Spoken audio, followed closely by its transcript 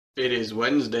It is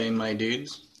Wednesday, my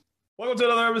dudes. Welcome to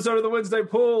another episode of the Wednesday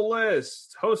Pull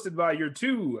List, hosted by your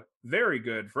two very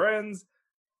good friends.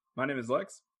 My name is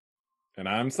Lex. And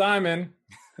I'm Simon.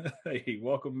 Hey,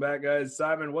 welcome back, guys.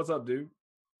 Simon, what's up, dude?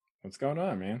 What's going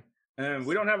on, man? And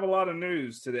we don't have a lot of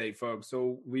news today, folks,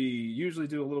 so we usually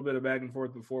do a little bit of back and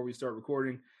forth before we start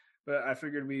recording, but I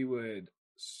figured we would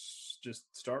just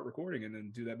start recording and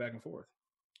then do that back and forth.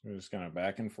 We're just kind of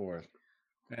back and forth.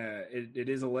 It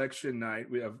is election night.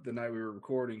 We have the night we were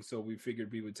recording, so we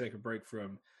figured we would take a break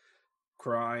from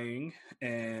crying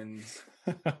and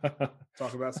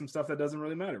talk about some stuff that doesn't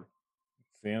really matter.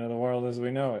 It's the end of the world as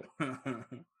we know it.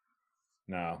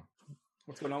 No.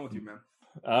 What's going on with you, man?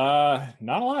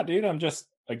 Not a lot, dude. I'm just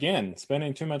again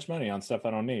spending too much money on stuff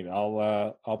I don't need.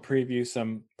 I'll preview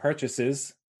some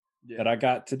purchases that I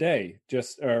got today.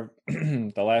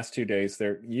 The last 2 days.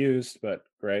 They're used, but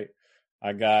great.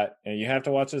 I got, and you have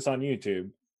to watch this on YouTube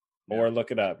or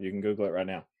look it up. You can Google it right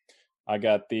now. I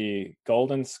got the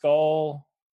Golden Skull,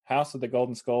 House of the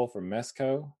Golden Skull from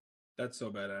Mesco. That's so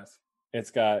badass.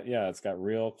 It's got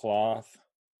real cloth.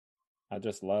 I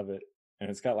just love it.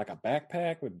 And it's got like a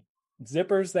backpack with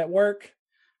zippers that work.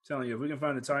 I'm telling you, if we can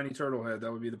find a tiny turtle head,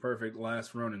 that would be the perfect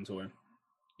last Ronin toy.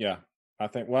 Yeah. I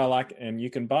think, and you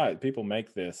can buy it. People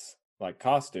make this like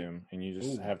costume and you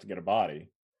just have to get a body.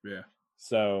 Yeah.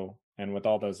 So, and with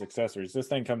all those accessories, this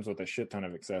thing comes with a shit ton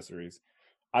of accessories.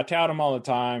 I tout them all the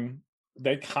time.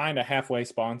 They kind of halfway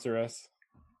sponsor us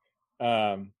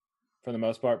for the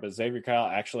most part, but Xavier Kyle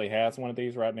actually has one of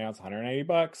these right now. It's $180,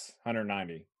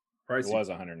 $190. Pricey. It was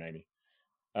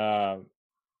 $180.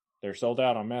 They're sold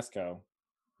out on Mesco.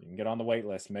 You can get on the wait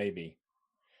list, maybe.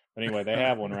 But anyway, they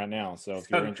have one right now, so if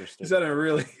you're interested. You sounded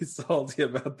really salty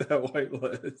about that wait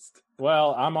list.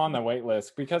 Well, I'm on the wait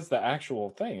list because the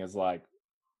actual thing is like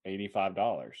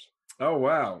 $85. Oh,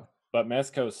 wow. But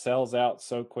Mesco sells out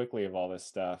so quickly of all this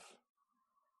stuff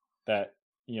that,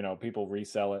 people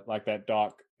resell it. Like that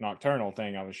Doc Nocturnal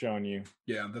thing I was showing you.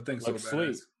 Yeah, that thing's looks so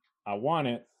badass. Sweet. I want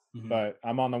it, but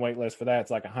I'm on the wait list for that.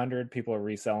 It's like 100. People are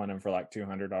reselling them for like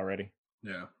 200 already.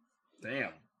 Yeah.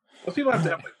 Damn. Well, people have to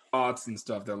have like bots and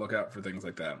stuff that look out for things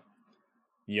like that.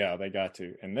 Yeah, they got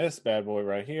to. And this bad boy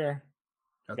right here,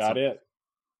 That's it.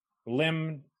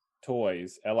 Lim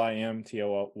Toys,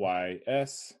 Limtoys.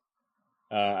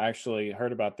 I actually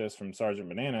heard about this from Sergeant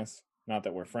Bananas. Not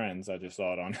that we're friends. I just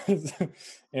saw it on his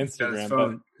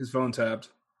Instagram. His phone tapped.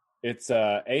 It's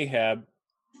Ahab,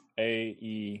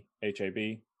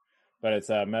 Aehab, but it's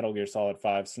a Metal Gear Solid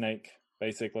 5 Snake,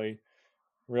 basically.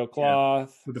 Real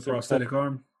cloth. With the prosthetic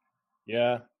arm?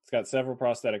 Yeah. It's got several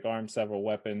prosthetic arms, several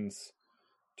weapons,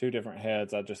 2 different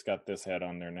heads. I just got this head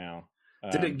on there now.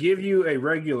 Did it give you a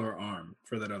regular arm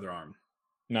for that other arm?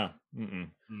 No.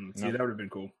 See, that would have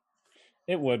been cool.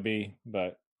 It would be,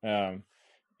 but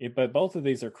but both of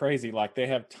these are crazy. Like they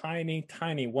have tiny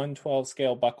 1/12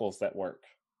 scale buckles that work.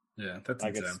 Yeah, that's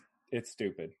like insane. It's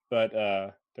stupid, but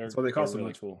that's why they cost really so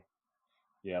much. Cool.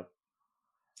 Yep.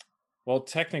 Well,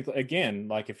 technically, again,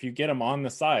 like if you get them on the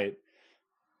site,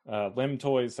 Lim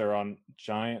Toys are on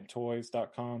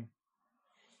gianttoys.com,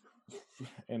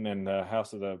 and then the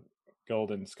House of the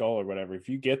Golden Skull or whatever. If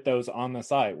you get those on the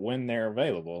site when they're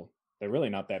available, they're really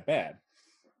not that bad.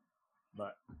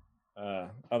 But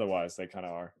otherwise, they kind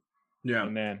of are. Yeah.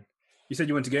 And then you said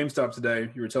you went to GameStop today.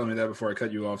 You were telling me that before I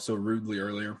cut you off so rudely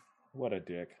earlier. What a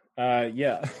dick.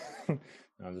 Yeah. No,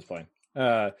 I'm just playing.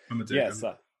 I'm a dick. Yes.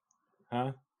 Huh?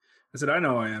 I said, I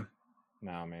know I am.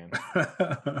 No, man.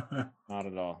 Not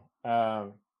at all.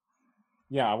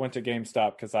 Yeah, I went to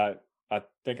GameStop because I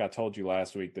think I told you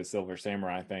last week the Silver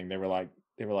Samurai thing. They were like,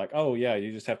 oh yeah,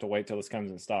 you just have to wait till this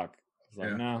comes in stock. I was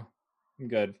like, no, I'm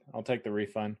good. I'll take the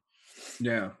refund.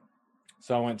 Yeah.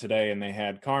 So I went today and they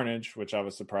had Carnage, which I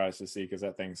was surprised to see because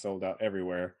that thing sold out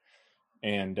everywhere.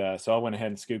 And so I went ahead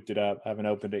and scooped it up. I haven't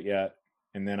opened it yet.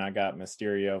 And then I got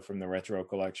Mysterio from the Retro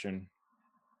Collection.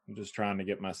 I'm just trying to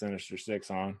get my Sinister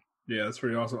Six on. Yeah, that's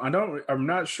pretty awesome. I'm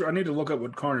not sure. I need to look up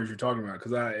what Carnage you're talking about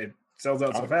because it sells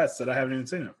out so fast that I haven't even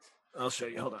seen it. I'll show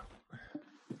you. Hold on.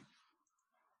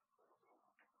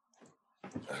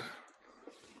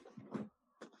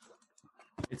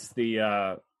 It's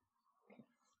the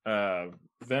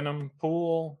Venom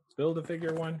Pool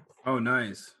Build-A-Figure one. Oh,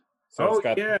 nice. So it's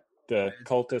got the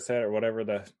cultist head or whatever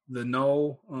the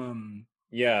null.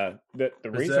 Yeah, the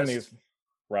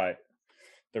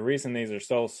reason these are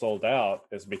so sold out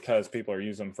is because people are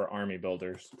using them for army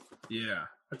builders. Yeah,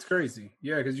 that's crazy.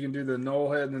 Yeah, because you can do the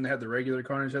null head and then they have the regular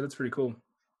Carnage head. That's pretty cool.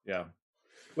 Yeah.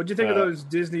 What'd you think of those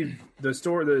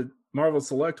the Marvel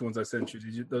Select ones I sent you?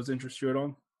 Did those interest you at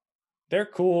all? They're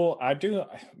cool.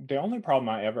 The only problem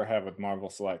I ever have with Marvel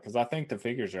Select, because I think the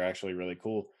figures are actually really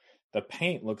cool. The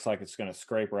paint looks like it's going to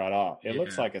scrape right off. It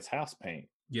looks like it's house paint.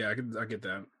 Yeah, I get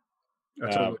that.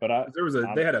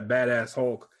 They had a badass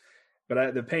Hulk,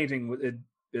 but the painting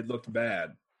it looked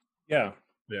bad. Yeah.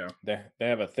 Yeah. They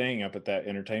have a thing up at that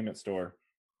entertainment store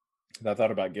that I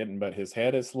thought about getting, but his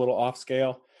head is a little off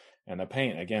scale, and the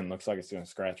paint again looks like it's going to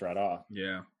scratch right off.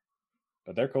 Yeah.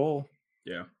 But they're cool.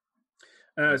 Yeah.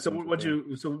 So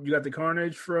you got the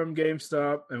Carnage from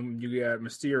GameStop, and you got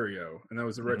Mysterio, and that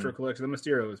was the retro collection. The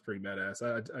Mysterio was pretty badass.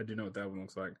 I do know what that one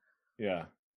looks like. Yeah,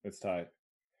 it's tight.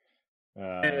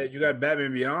 And you got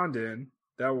Batman Beyond in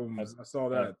that one. I saw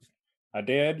that. I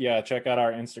did. Yeah, check out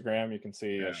our Instagram. You can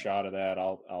see a shot of that.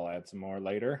 I'll add some more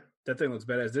later. That thing looks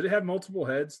badass. Did it have multiple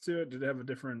heads to it? Did it have a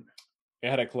different? It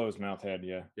had a closed mouth head.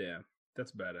 Yeah. Yeah,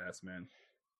 that's badass, man.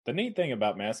 The neat thing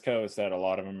about Mezco is that a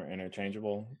lot of them are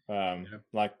interchangeable.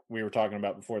 Like we were talking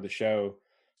about before the show,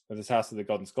 with this House of the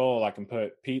Golden Skull, I can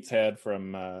put Pete's head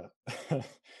from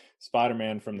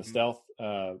Spider-Man from the stealth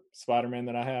Spider-Man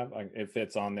that I have. It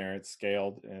fits on there. It's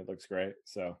scaled and it looks great.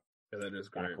 So yeah, that is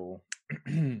great. Cool.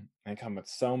 They come with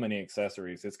so many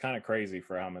accessories. It's kind of crazy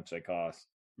for how much they cost.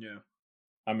 Yeah.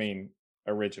 I mean,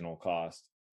 original cost.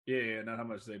 Yeah, not how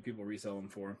much people resell them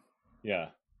for. Yeah.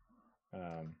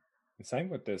 Same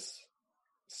with this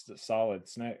Solid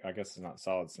Snake. I guess it's not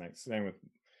Solid Snake. Same with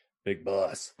Big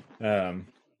Boss.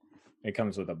 It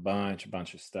comes with a bunch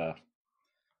of stuff.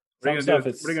 What are you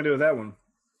gonna do with that one? Do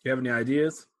you have any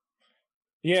ideas?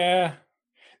 Yeah.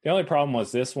 The only problem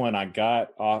was this one I got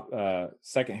off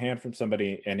secondhand from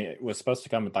somebody, and it was supposed to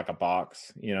come with like a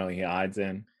box, he hides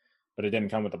in, but it didn't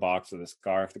come with a box of the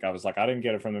scarf. The guy was like, I didn't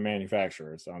get it from the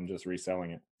manufacturer, so I'm just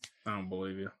reselling it. I don't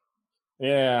believe you.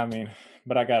 Yeah, I mean,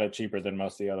 but I got it cheaper than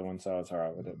most of the other ones, so I was all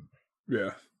right with it.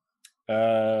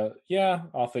 Yeah. Yeah,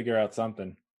 I'll figure out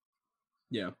something.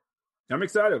 Yeah. I'm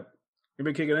excited. You've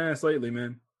been kicking ass lately,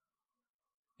 man.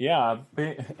 Yeah,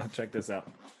 check this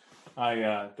out.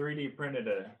 I 3D printed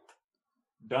a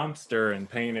dumpster and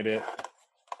painted it.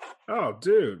 Oh,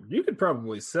 dude, you could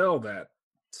probably sell that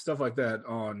stuff like that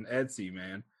on Etsy,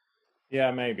 man.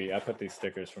 Yeah, maybe. I put these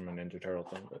stickers from a Ninja Turtle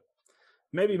thing, but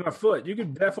maybe my foot. You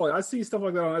could definitely. I see stuff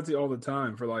like that on Etsy all the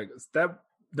time. For like that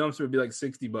dumpster would be like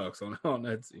 $60 on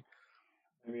Etsy.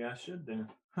 Maybe I should then.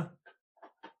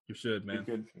 You should, man. You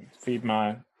could feed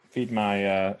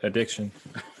my addiction.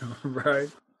 Right.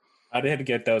 I did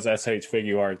get those SH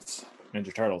Figure Arts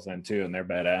Ninja Turtles in too, and they're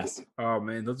badass. Oh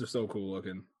man, those are so cool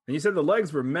looking. And you said the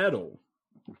legs were metal.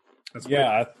 That's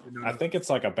I think it's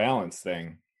like a balance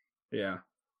thing. Yeah.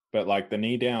 But like the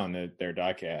knee down, they're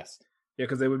die cast. Yeah,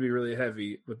 because they would be really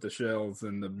heavy with the shells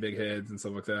and the big heads and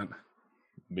stuff like that.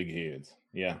 Big heads.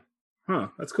 Yeah. Huh.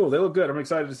 That's cool. They look good. I'm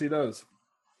excited to see those.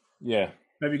 Yeah.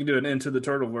 Maybe you can do an Into the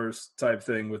Turtleverse type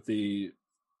thing with the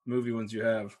movie ones you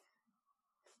have.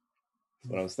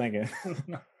 That's what I was thinking.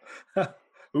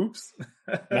 Oops.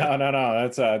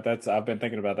 No. That's I've been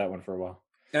thinking about that one for a while.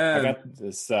 I got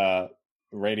this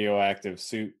radioactive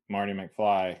suit Marty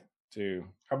McFly too.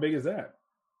 How big is that?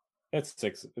 It's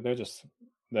 6. They're just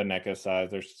the NECA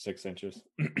size. They're 6 inches.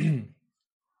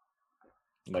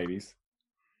 Ladies.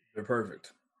 They're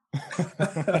perfect.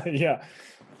 Yeah.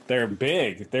 They're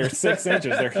big. They're 6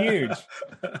 inches. They're huge.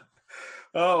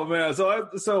 Oh man. So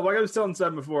like I was telling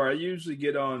Sam before, I usually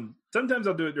get on, sometimes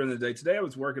I'll do it during the day. Today I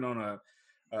was working on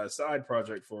a side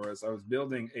project for us. I was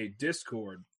building a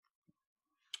Discord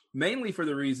mainly for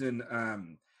the reason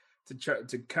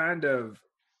to kind of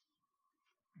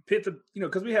pit the,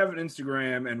 because we have an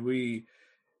Instagram and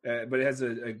but it has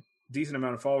a decent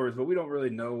amount of followers, but we don't really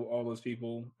know all those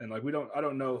people. And like, I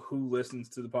don't know who listens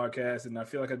to the podcast. And I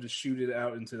feel like I just shoot it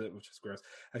out into which is gross.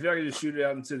 I feel like I just shoot it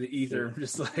out into the ether. I'm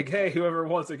just like, hey, whoever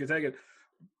wants it can take it.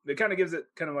 It kind of gives it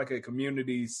kind of like a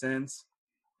community sense.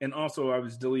 And also I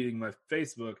was deleting my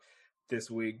Facebook this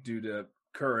week due to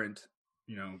current,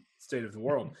 state of the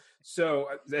world. So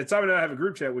Simon and I have a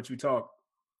group chat, which we talk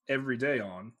every day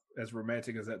on, as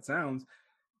romantic as that sounds.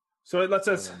 So it lets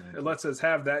us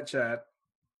have that chat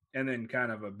and then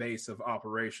kind of a base of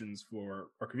operations for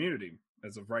our community.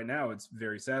 As of right now, it's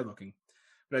very sad looking,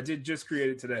 but I did just create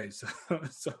it today.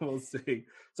 So we'll see.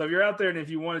 So if you're out there and if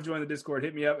you want to join the Discord,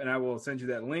 hit me up and I will send you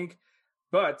that link.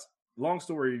 But long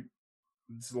story,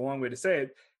 it's a long way to say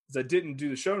it, is I didn't do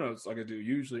the show notes like I do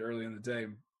usually early in the day.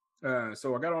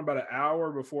 So I got on about an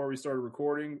hour before we started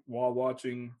recording while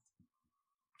watching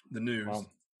the news.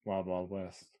 Wild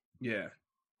West. Yeah.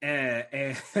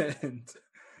 And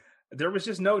there was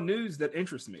just no news that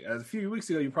interested me. A few weeks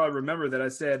ago, you probably remember that I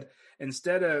said,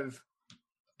 instead of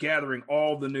gathering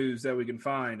all the news that we can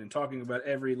find and talking about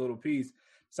every little piece,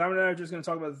 Simon and I are just going to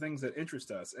talk about the things that interest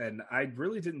us. And I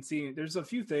really didn't see. There's a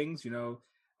few things,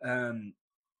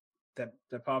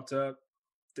 that popped up.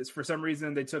 This, for some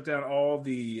reason, they took down all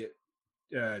the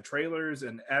trailers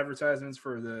and advertisements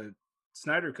for the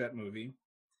Snyder Cut movie.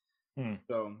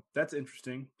 So that's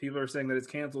interesting. People are saying that it's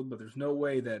canceled, but there's no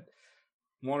way that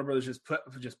Warner Brothers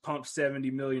just pumped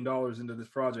 $70 million into this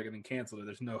project and then canceled it.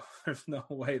 There's no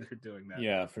way they're doing that.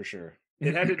 Yeah, for sure.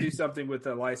 It had to do something with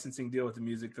the licensing deal with the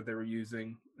music that they were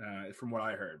using, from what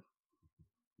I heard.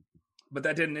 But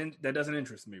that doesn't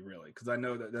interest me really, because I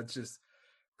know that that's just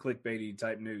clickbaity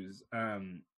type news.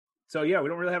 So yeah, we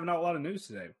don't really have a lot of news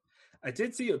today. I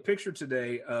did see a picture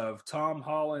today of Tom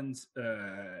Holland's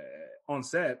on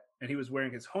set, and he was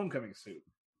wearing his homecoming suit.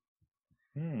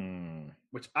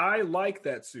 Which I like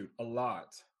that suit a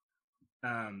lot.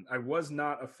 I was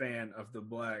not a fan of the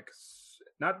black.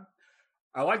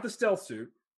 I like the stealth suit.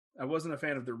 I wasn't a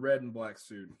fan of the red and black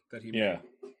suit that he made. At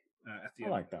the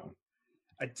end. I like that one.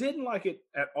 I didn't like it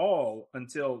at all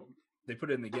until they put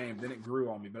it in the game. Then it grew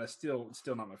on me, but it's still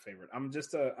not my favorite. I'm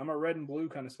a red and blue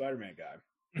kind of Spider-Man guy.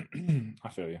 I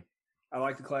feel you. I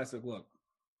like the classic look.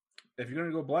 If you're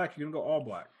going to go black, you're going to go all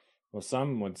black. Well,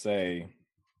 some would say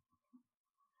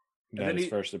that his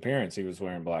first appearance, he was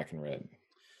wearing black and red.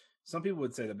 Some people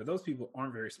would say that, but those people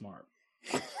aren't very smart.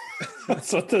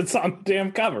 That's what's on the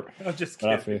damn cover. I'm just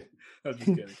kidding. Dumb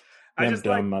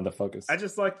motherfuckers. I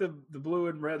just like the blue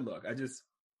and red look.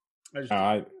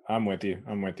 I'm with you.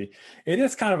 It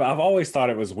is kind of. I've always thought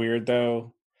it was weird,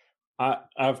 though.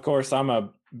 Of course, I'm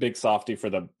a big softie for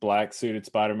the black suited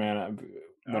Spider-Man.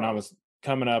 When I was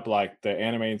coming up, like the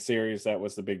animated series, that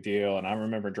was the big deal, and I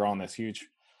remember drawing this huge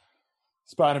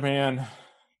Spider-Man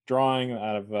drawing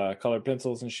out of colored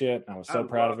pencils and shit. I was so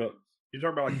proud of it. You're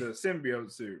talking about like the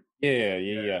symbiote suit.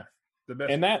 Yeah. The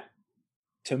best. And that,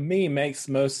 to me, makes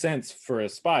most sense for a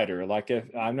spider. Like,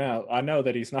 if I know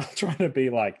that he's not trying to be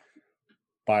like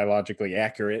biologically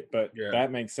accurate, but that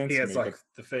makes sense. He to has me. like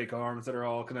the fake arms that are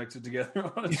all connected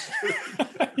together on his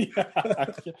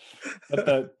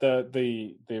But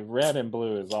the red and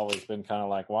blue has always been kind of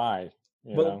like, why?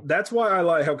 Well, that's why I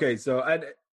like. Okay, so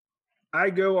I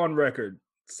go on record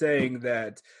saying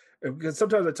that, because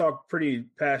sometimes I talk pretty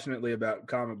passionately about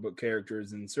comic book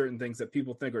characters and certain things that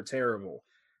people think are terrible.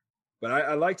 But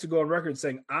I like to go on record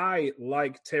saying I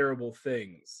like terrible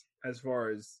things as far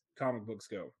as comic books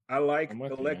go. I like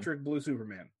Electric Blue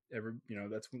Superman.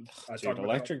 That's when I talk about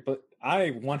Electric. But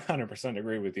I 100%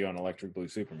 agree with you on Electric Blue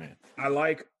Superman. I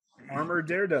like Armored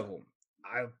Daredevil.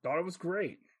 I thought it was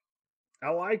great. I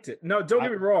liked it. No, don't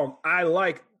get me wrong. I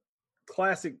like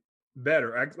classic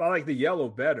better. I like the yellow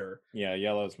better. Yeah,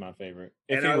 yellow's my favorite.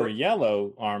 If he were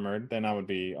yellow armored, then I would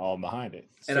be all behind it.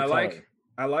 And I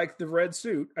like the red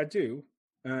suit. I do.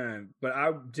 But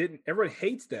I didn't. Everybody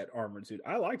hates that armored suit.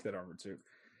 I like that armored suit.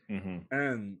 Mm-hmm.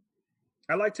 And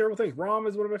I like terrible things. Rom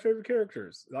is one of my favorite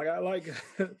characters. Like, I like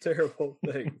terrible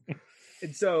things.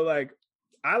 And so, like,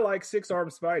 I like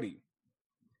 6-armed Spidey.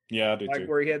 Yeah, I do too.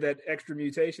 Where he had that extra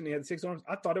mutation, he had 6 arms.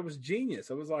 I thought it was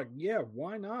genius. I was like, yeah,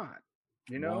 why not?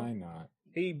 Why not?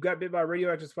 He got bit by a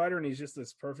radioactive spider, and he's just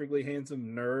this perfectly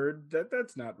handsome nerd.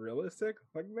 That's not realistic.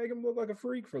 Like, make him look like a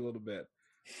freak for a little bit.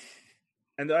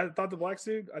 And I thought the black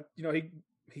suit,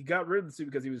 he got rid of the suit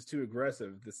because he was too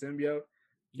aggressive. The symbiote,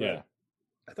 yeah,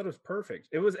 I thought it was perfect.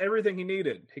 It was everything he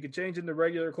needed. He could change into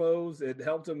regular clothes. It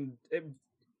helped him. It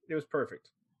was perfect.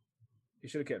 He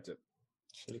should have kept it.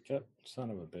 Should have kept. Son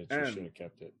of a bitch. He should have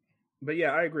kept it. But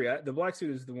yeah, I agree. The black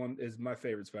suit is my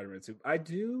favorite Spider-Man suit. I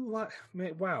do like.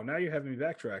 Man, wow, now you're having me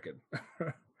backtracking.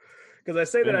 Because I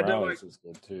say that I don't like.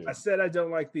 I said I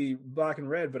don't like the black and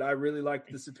red, but I really like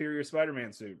the Superior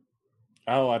Spider-Man suit.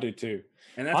 Oh, I do too.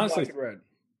 And that's honestly, black and red.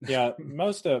 Yeah,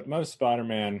 most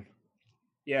Spider-Man.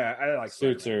 Yeah, I like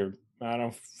suits Spider-Man. I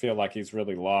don't feel like he's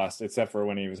really lost, except for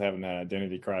when he was having that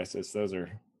identity crisis.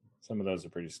 Some of those are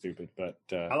pretty stupid, but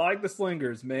I like the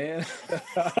slingers, man.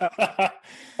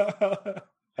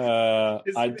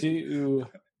 I do.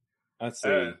 Let's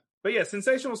see. But yeah,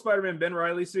 Sensational Spider-Man Ben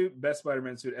Reilly suit, best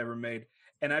Spider-Man suit ever made,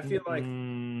 and I feel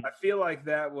like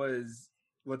that was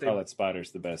what they. Scarlet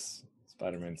Spider's the best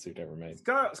Spider-Man suit ever made.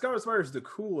 Scarlet Spider's the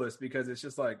coolest because it's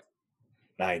just like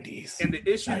 90s. And the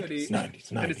issue 90s, that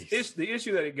 90s. The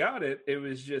issue that he got it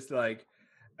was just like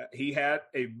he had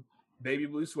a baby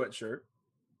blue sweatshirt.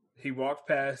 He walked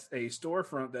past a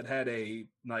storefront that had a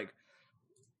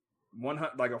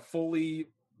a fully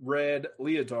red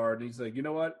leotard, and he's like, "You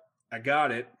know what? I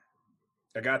got it.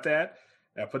 I got that.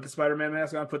 I put the Spider-Man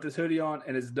mask on, put this hoodie on,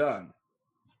 and it's done."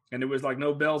 And it was like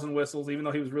no bells and whistles. Even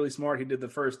though he was really smart, he did the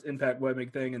first impact webbing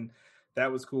thing, and that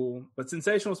was cool. But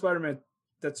Sensational Spider-Man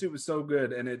that suit was so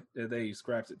good, and they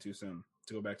scrapped it too soon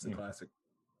to go back to the classic.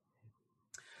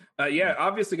 Yeah,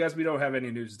 obviously, guys, we don't have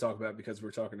any news to talk about because we're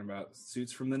talking about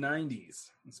suits from the 90s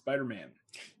and Spider-Man.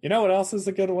 You know what else is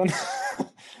a good one?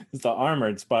 It's the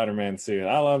armored Spider-Man suit.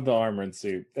 I love the armored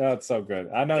suit. That's so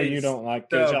good. I know you don't like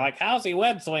because you're like, how's he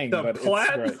web swing? The but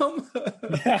platinum? It's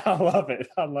great. Yeah, I love it.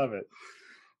 I love it.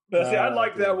 Now, see, I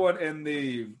like that one in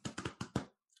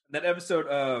that episode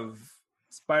of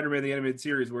Spider-Man the Animated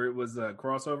Series where it was a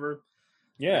crossover.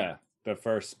 Yeah. The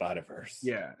first Spider-Verse.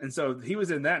 Yeah, and so he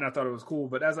was in that, and I thought it was cool.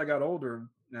 But as I got older,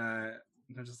 I'm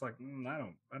just like, I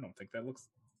don't think that looks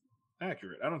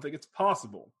accurate. I don't think it's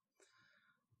possible.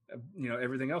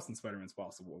 Everything else in Spider-Man's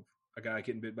possible. A guy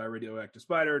getting bit by a radioactive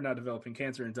spider, not developing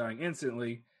cancer, and dying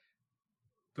instantly.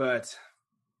 But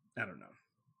I don't know.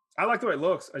 I like the way it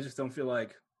looks. I just don't feel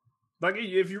like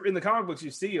if you're in the comic books, you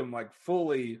see him like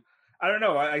fully. I don't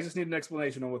know. I just need an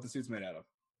explanation on what the suit's made out of.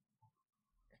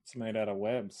 It's made out of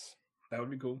webs. That would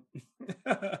be cool.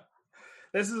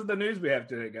 This is the news we have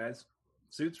today, guys.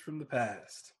 Suits from the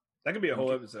past. That could be a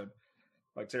whole episode.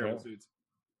 Like terrible suits.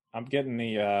 I'm getting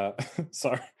the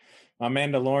sorry. My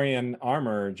Mandalorian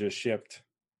armor just shipped.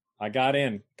 I got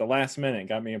in the last minute,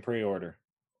 got me a pre-order.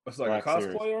 It's like Black a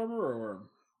cosplay series. Armor or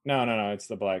No, it's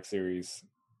the Black Series.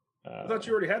 I thought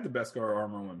you already had the Beskar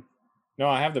armor one. No,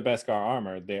 I have the Beskar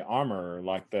armor. The armor,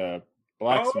 like the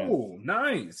blacksmith. Oh,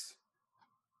 nice.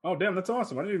 Oh, damn, that's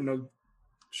awesome. I didn't even know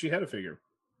she had a figure.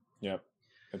 Yep.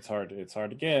 It's hard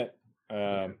to get.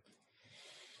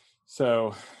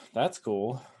 So that's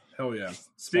cool. Hell yeah.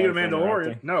 Speaking of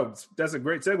Mandalorian, no, that's a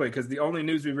great segue because the only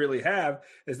news we really have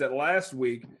is that last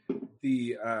week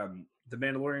the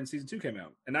Mandalorian season 2 came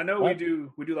out. And I know we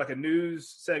do like a news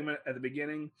segment at the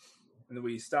beginning and then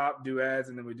we stop, do ads,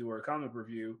 and then we do our comic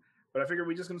review. But I figured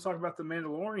we're just going to talk about the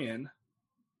Mandalorian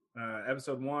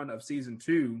episode 1 of season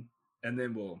 2, and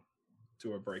then we'll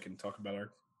do our break and talk about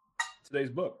our today's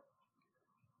book.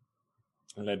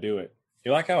 Let's do it.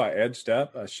 You like how I edged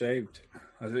up? I shaved.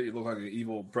 I think you look like an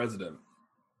evil president.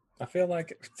 I feel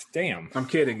like, damn. I'm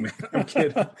kidding, man. I'm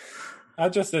kidding. I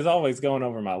just is always going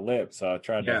over my lips, so I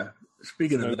tried to.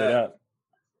 Speaking of that,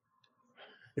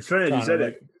 it's funny you said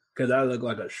it because I look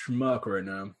like a schmuck right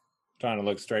now. Trying to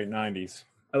look straight 90s.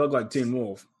 I look like Teen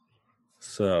Wolf.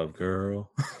 Sup,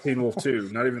 girl? Teen Wolf 2,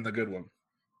 not even the good one.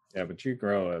 Yeah, but you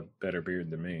grow a better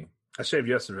beard than me. I shaved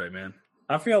yesterday, man.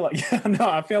 I feel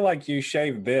like you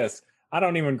shaved this. I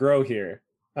don't even grow here.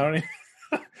 I don't even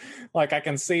like I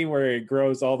can see where it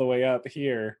grows all the way up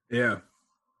here. Yeah.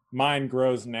 Mine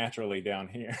grows naturally down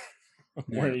here.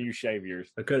 Where do you shave yours?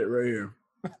 I cut it right here.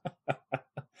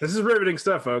 This is riveting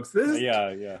stuff, folks. This is,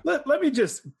 yeah. Let me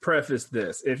just preface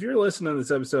this. If you're listening to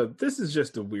this episode, this is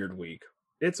just a weird week.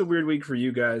 It's a weird week for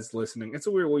you guys listening. It's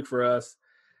a weird week for us.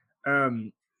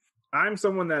 I'm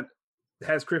someone that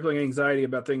has crippling anxiety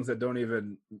about things that don't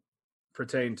even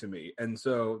pertain to me. And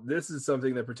so this is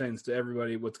something that pertains to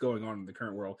everybody, what's going on in the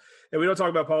current world. And we don't talk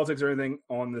about politics or anything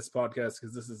on this podcast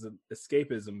because this is an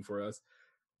escapism for us.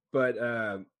 But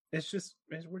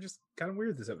we're just kind of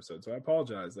weird this episode. So I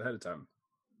apologize ahead of time.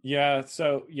 Yeah.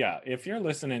 So, if you're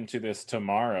listening to this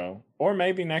tomorrow or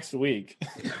maybe next week,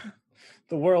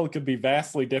 the world could be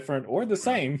vastly different or the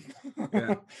same.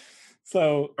 Yeah.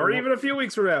 So, or even a few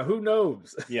weeks from now, who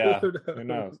knows? Yeah, who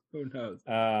knows?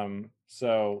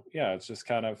 So it's just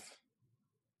kind of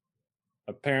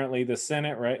apparently the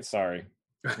Senate, right? Sorry,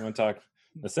 you want to talk?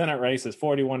 The Senate race is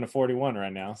 41-41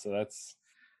 right now, so that's.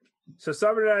 So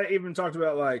somebody and I even talked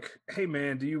about like, hey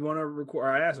man, do you want to record?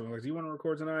 I asked him like, do you want to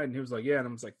record tonight? And he was like, yeah. And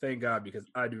I was like, thank God because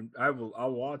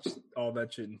I'll watch all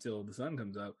that shit until the sun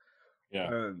comes up.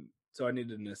 Yeah. So I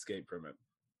needed an escape from it.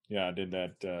 Yeah, I did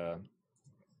that.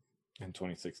 In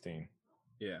 2016.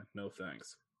 Yeah, no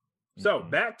thanks. Mm-hmm. So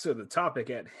back to the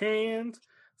topic at hand.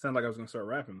 Sounded like I was going to start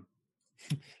rapping.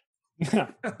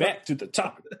 Back to the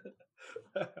topic.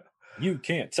 You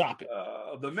can't top it.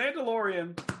 The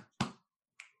Mandalorian,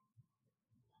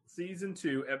 season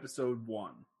 2, episode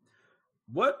 1.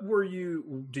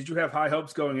 Did you have high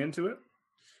hopes going into it?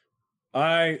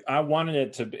 I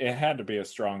wanted it had to be a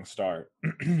strong start.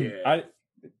 Yeah.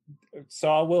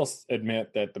 So I will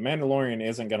admit that The Mandalorian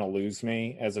isn't going to lose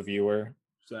me as a viewer.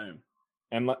 Same.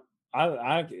 And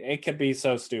it could be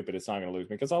so stupid it's not going to lose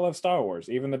me because I love Star Wars,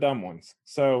 even the dumb ones.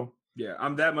 So yeah,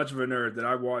 I'm that much of a nerd that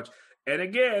I watch. And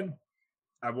again,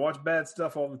 I watch bad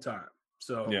stuff all the time.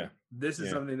 So this is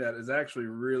something that is actually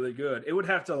really good. It would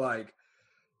have to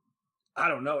I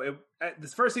don't know.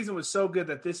 This first season was so good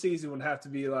that this season would have to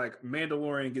be like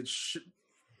Mandalorian gets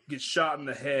shot in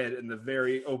the head in the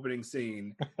very opening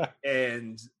scene,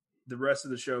 and the rest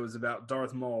of the show is about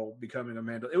Darth Maul becoming a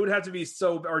Mandalorian. It would have to be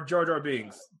or Jar Jar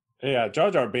Binks. Yeah, Jar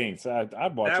Jar Binks.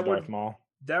 I'd watch a Darth Maul.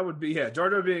 That would be Jar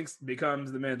Jar Binks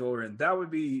becomes the Mandalorian. That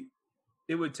would be.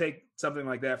 It would take something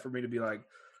like that for me to be like,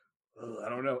 I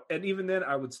don't know. And even then,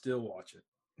 I would still watch it.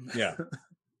 Yeah,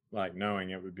 like knowing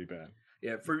it would be bad.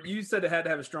 Yeah, for you said it had to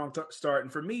have a strong start,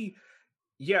 and for me,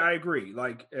 yeah, I agree.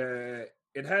 Like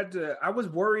it had to. I was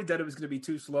worried that it was going to be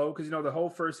too slow because the whole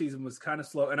first season was kind of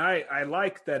slow, and I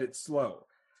like that it's slow,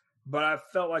 but I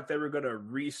felt like they were going to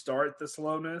restart the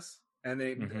slowness, and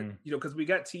they because we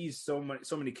got teased so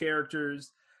many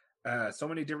characters, so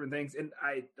many different things, and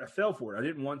I fell for it. I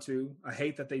didn't want to. I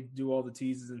hate that they do all the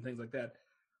teases and things like that.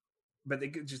 But they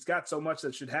just got so much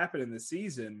that should happen in this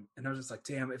season. And I was just like,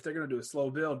 damn, if they're going to do a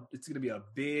slow build, it's going to be a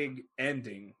big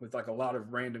ending with like a lot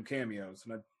of random cameos.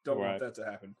 And I don't want that to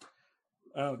happen.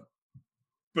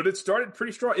 But it started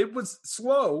pretty strong. It was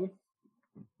slow,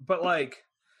 but like,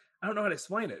 I don't know how to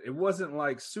explain it. It wasn't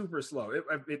like super slow.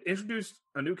 It introduced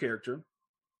a new character,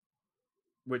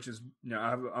 which is,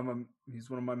 he's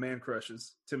one of my man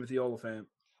crushes, Timothy Oliphant.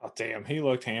 Oh damn, he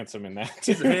looked handsome in that.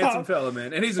 He's a handsome fella,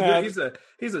 man, and he's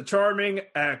a charming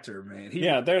actor, man.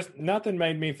 There's nothing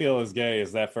made me feel as gay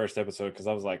as that first episode because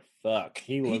I was like, "Fuck,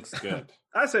 he looks good."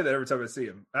 I say that every time I see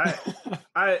him.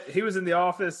 He was in The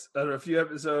Office a few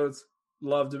episodes.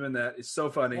 Loved him in that. It's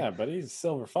so funny. Yeah, but he's a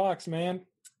silver fox, man.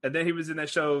 And then he was in that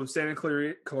show Santa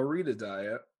Clarita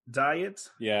Diet.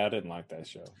 Yeah, I didn't like that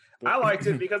show. I liked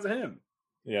it because of him.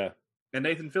 Yeah, and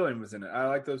Nathan Fillion was in it. I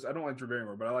like those. I don't like Drew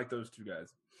Barrymore, but I like those two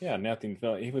guys. Yeah, Nathan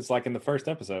Fillion. He was like in the first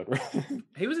episode.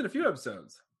 He was in a few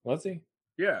episodes. Was he?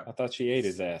 Yeah. I thought she ate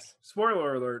his ass.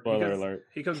 Spoiler alert. Spoiler alert.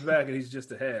 He comes back and he's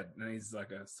just a head, and he's like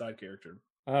a side character.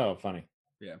 Oh, funny.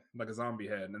 Yeah, like a zombie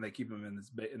head, and they keep him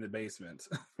in the basement.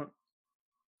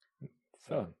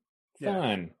 Fun. Yeah.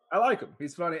 Fun. I like him.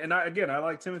 He's funny, and I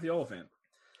like Timothy Oliphant.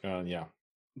 Yeah.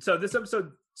 So this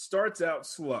episode starts out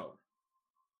slow,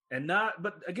 and not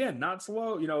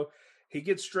slow. He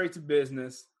gets straight to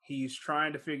business. He's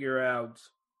trying to figure out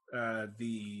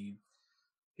he's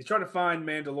trying to find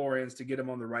Mandalorians to get him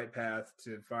on the right path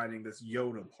to finding this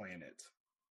Yoda planet.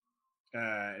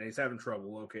 And he's having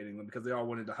trouble locating them because they all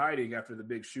went into hiding after the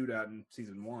big shootout in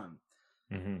season 1.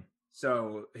 Mm-hmm.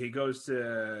 So he goes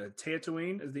to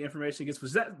Tatooine as the information he gets.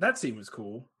 Was that scene was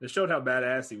cool. They showed how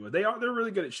badass he was. They're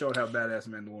really good at showing how badass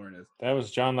Mandalorian is. That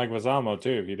was John Leguizamo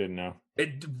too, if you didn't know.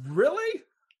 It really?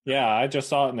 Yeah, I just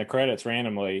saw it in the credits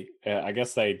randomly. I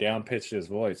guess they downpitched his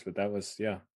voice, but that was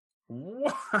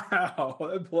Wow,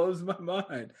 that blows my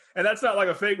mind. And that's not like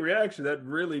a fake reaction. That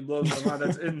really blows my mind.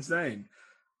 That's insane.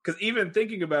 Because even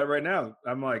thinking about it right now,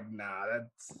 I'm like, nah,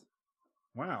 that's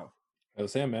wow. It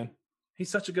was him, man. He's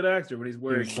such a good actor when he's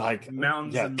wearing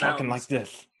mountains and talking mountains. like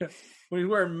this. When he's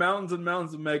wearing mountains and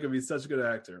mountains of makeup, he's such a good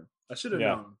actor. I should have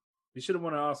known. He should have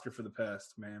won an Oscar for The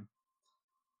Pest, man.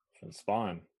 From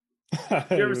Spawn.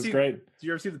 It was great. Did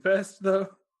you ever see The Pest, though?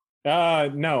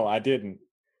 No, I didn't.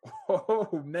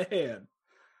 Oh, man.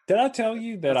 Did I tell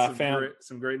you that I found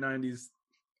some great 90s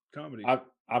comedy?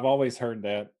 I've always heard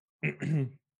that.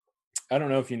 I don't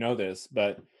know if you know this,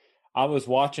 but I was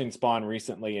watching Spawn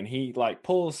recently, and he like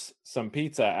pulls some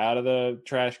pizza out of the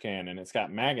trash can, and it's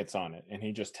got maggots on it, and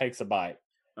he just takes a bite.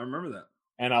 I remember that.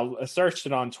 And I searched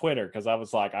it on Twitter because I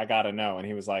was like, I gotta know. And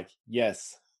he was like,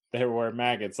 yes, there were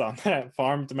maggots on that,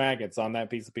 farmed maggots on that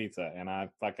piece of pizza, and I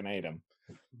fucking ate them.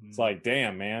 Mm-hmm. It's like,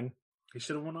 damn, man. He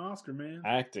should have won an Oscar, man.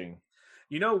 Acting.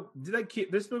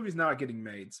 This movie's not getting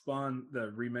made. Spawn,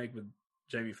 the remake with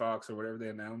Jamie Foxx or whatever they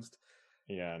announced.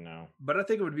 Yeah, no. But I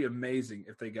think it would be amazing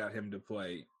if they got him to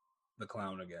play the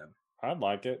clown again. I'd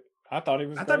like it. I thought he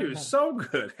was so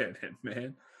good at it,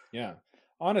 man. Yeah.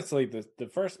 Honestly, the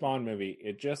first Spawn movie,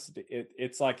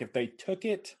 it's like if they took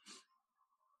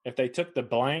the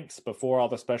blanks before all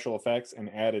the special effects and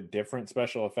added different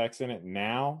special effects in it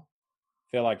now,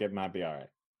 I feel like it might be all right.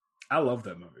 I love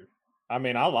that movie. I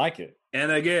mean, I like it.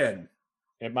 And again,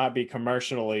 it might be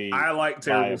commercially I like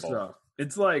terrible viable. stuff.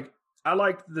 It's like I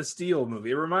liked the Steel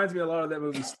movie. It reminds me a lot of that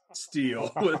movie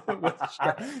Steel. Dude.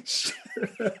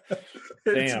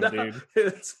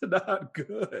 It's not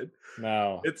good.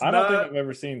 No. I don't think I've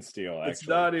ever seen Steel, actually. It's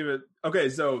not even... Okay,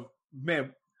 so,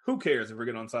 man, who cares if we're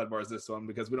getting on sidebars this one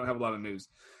because we don't have a lot of news.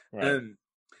 Right. And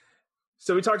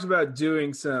so we talked about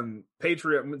doing some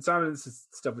Patreon... Some of this is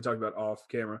stuff we talked about off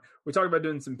camera. We talked about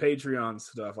doing some Patreon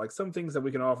stuff, like some things that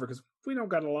we can offer because we don't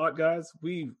got a lot, guys.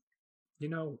 We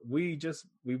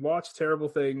watch terrible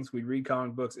things, we read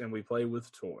comic books, and we play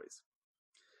with toys.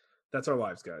 That's our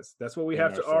lives, guys. That's what we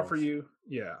have to offer you.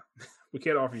 Yeah. We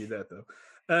can't offer you that, though.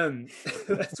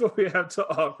 That's what we have to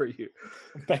offer you.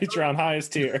 Patreon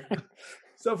highest tier.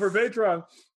 So for Patreon,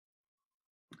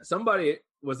 somebody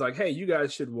was like, "Hey, you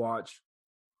guys should watch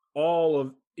all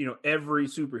of every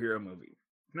superhero movie."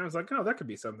 And I was like, "Oh, that could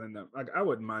be something that like I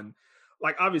wouldn't mind."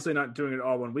 Like, obviously not doing it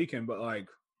all one weekend, but like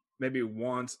maybe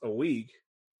once a week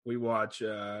we watch,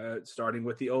 starting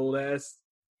with the old ass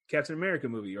Captain America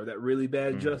movie or that really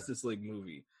bad Justice League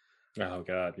movie. Oh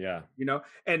God, yeah.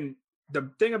 And the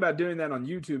thing about doing that on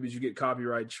YouTube is you get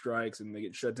copyright strikes and they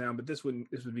get shut down. But this would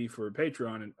be for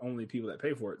Patreon and only people that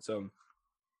pay for it. So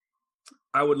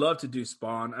I would love to do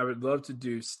Spawn. I would love to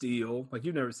do Steel. Like,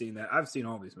 you've never seen that. I've seen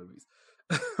all these movies.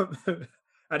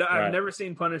 I've never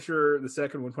seen Punisher, the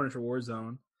second one, Punisher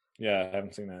Warzone. Yeah, I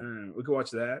haven't seen that. We could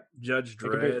watch that. Judge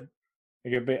Dredd. It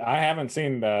could be. I haven't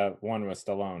seen the one with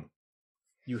Stallone.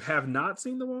 You have not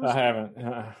seen the one? I haven't.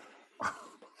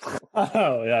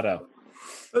 Oh, yeah, no.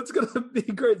 That's gonna be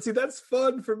great. See, that's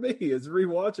fun for me, is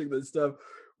rewatching this stuff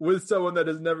with someone that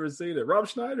has never seen it. Rob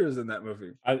Schneider's in that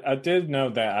movie. I did know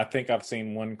that. I think I've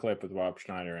seen one clip with Rob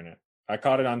Schneider in it. I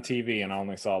caught it on TV and I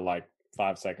only saw like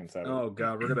 5 seconds of it. Oh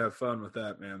God, we're gonna have fun with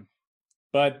that, man.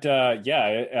 But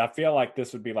yeah, I feel like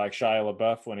this would be like Shia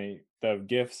LaBeouf when the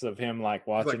gifs of him like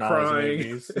watching all his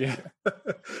movies. Yeah,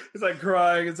 he's like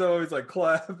crying, and so he's like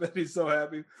clapping. He's so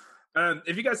happy.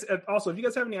 If you guys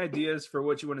have any ideas for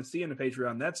what you want to see in the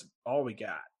Patreon, that's all we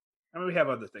got. I mean, we have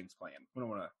other things planned. We don't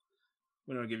want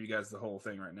to give you guys the whole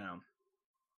thing right now.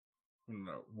 I'm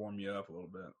gonna warm you up a little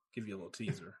bit, give you a little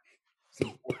teaser,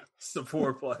 some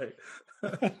foreplay,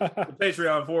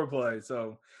 Patreon foreplay.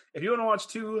 So if you want to watch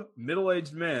two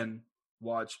middle-aged men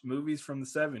watch movies from the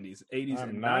 70s, 80s,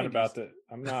 and 90s,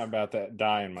 I'm not about to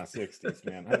die in my 60s,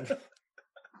 man.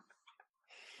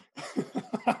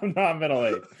 I'm not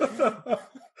middle-aged.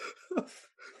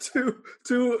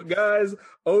 two guys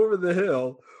over the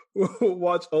hill will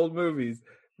watch old movies,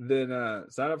 then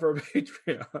sign up for a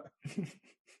Patreon.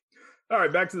 All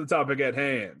right, back to the topic at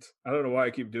hand. I don't know why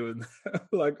I keep doing that,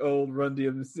 like old Run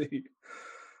DMC.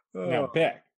 Now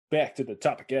back to the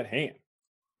topic at hand.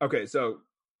 Okay, so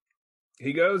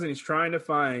he goes and he's trying to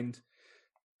find.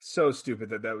 So stupid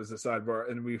that was the sidebar,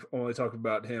 and we've only talked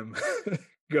about him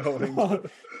going.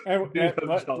 And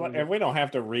we don't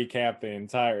have to recap the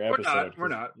entire episode. We're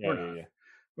not. I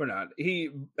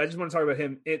just want to talk about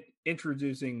him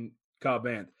introducing Cobb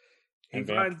Vanth. He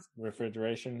finds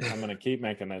refrigeration. I'm going to keep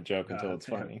making that joke until it's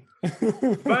funny.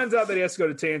 Finds out that he has to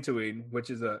go to Tatooine,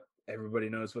 which is everybody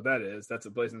knows what that is. That's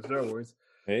a place in Star Wars.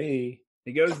 Hey,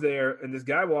 he goes there, and this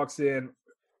guy walks in.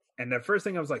 And the first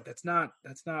thing I was like, that's not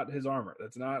his armor.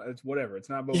 It's whatever. It's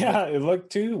not Boba Yeah, Fett. it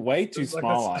looked way too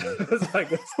small on him. It's like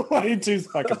way too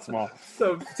fucking small.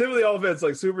 So Timothy Olyphant's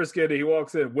like super skinny. He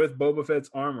walks in with Boba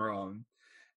Fett's armor on.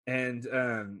 And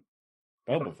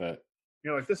Boba Fett.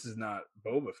 You're like, this is not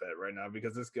Boba Fett right now,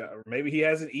 because this guy, or maybe he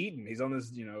hasn't eaten. He's on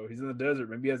this, he's in the desert.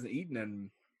 Maybe he hasn't eaten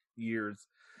in years.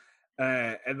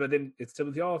 But then it's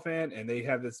Timothy Olyphant, and they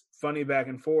have this funny back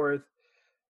and forth.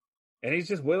 And he's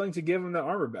just willing to give him the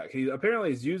armor back. He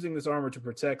apparently is using this armor to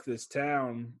protect this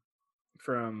town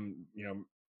from,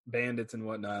 bandits and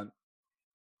whatnot.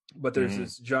 But there's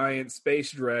this giant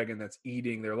space dragon that's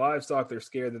eating their livestock. They're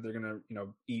scared that they're going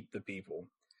to, eat the people.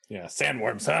 Yeah,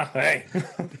 sandworms, huh? Hey.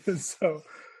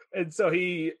 so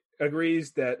he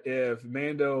agrees that if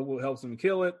Mando helps him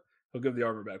kill it, he'll give the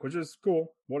armor back, which is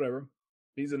cool. Whatever.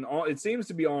 It seems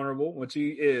to be honorable, which he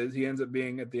is. He ends up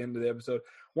being at the end of the episode.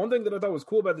 One thing that I thought was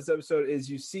cool about this episode is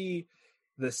you see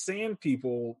the Sand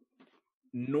People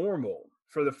normal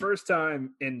for the first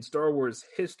time in Star Wars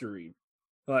history.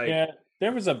 Like, yeah,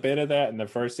 there was a bit of that in the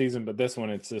first season, but this one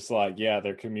it's just like,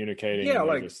 they're communicating. Yeah,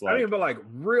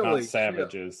 really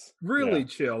savages, really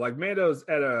chill. Like Mando's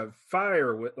at a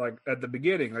fire with, at the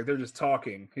beginning, they're just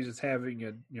talking. He's just having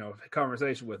a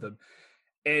conversation with them,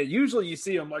 and usually you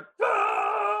see him like, ah!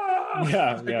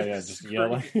 Just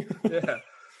yelling. Yeah.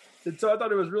 And so I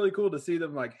thought it was really cool to see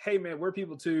them like, hey man, we're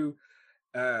people too.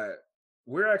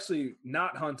 We're actually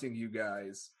not hunting you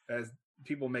guys as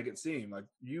people make it seem. Like,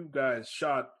 you guys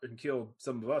shot and killed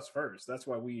some of us first. That's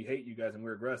why we hate you guys and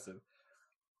we're aggressive.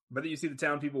 But then you see the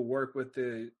town people work with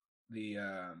the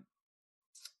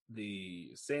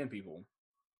Sand People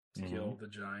to kill the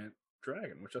giant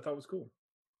dragon, which I thought was cool.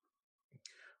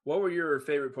 What were your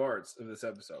favorite parts of this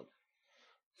episode?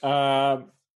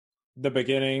 The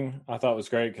beginning I thought was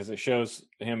great because it shows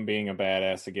him being a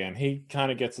badass again. He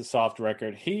kind of gets a soft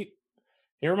record. He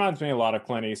reminds me a lot of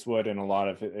Clint Eastwood in a lot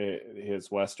of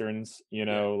his westerns,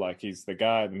 like he's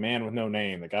the man with no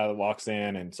name, the guy that walks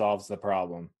in and solves the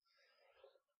problem.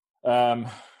 But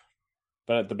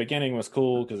at the beginning was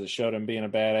cool because it showed him being a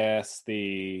badass.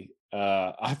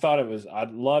 I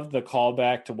loved the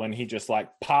callback to when he just like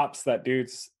pops that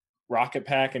dude's rocket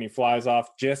pack and he flies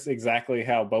off just exactly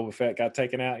how Boba Fett got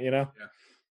taken out, you know?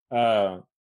 Yeah.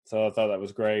 So I thought that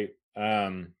was great.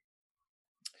 Yeah,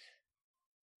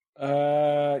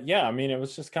 I mean, it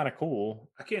was just kind of cool.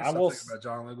 I can't stop thinking about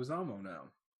John Leguizamo now.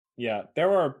 Yeah, there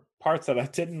were parts that I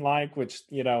didn't like, which,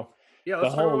 you know, Yeah, the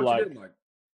let's talk about whole what you didn't like.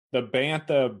 the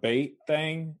bantha bait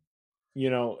thing, you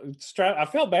know, I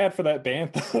felt bad for that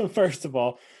bantha, first of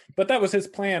all, but that was his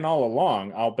plan all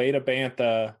along. I'll bait a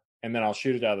bantha and then I'll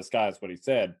shoot it out of the sky, is what he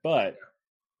said. But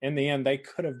in the end, they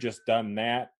could have just done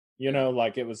that, you know,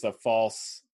 like it was a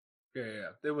false. Yeah.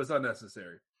 It was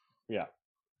unnecessary. Yeah.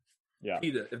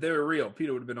 PETA, if they were real,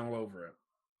 PETA would have been all over it.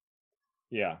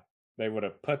 Yeah. They would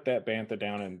have put that bantha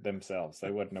down in themselves.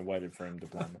 They wouldn't have waited for him to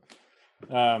blame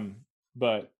it.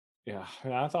 But yeah,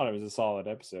 I thought it was a solid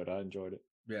episode. I enjoyed it.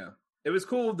 Yeah. It was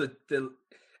cool that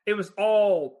it was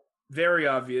all very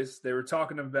obvious. They were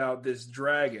talking about this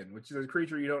dragon, which is a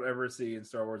creature you don't ever see in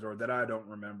Star Wars, or that I don't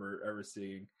remember ever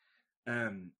seeing.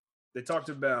 And they talked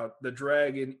about the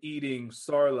dragon eating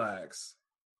Sarlacc.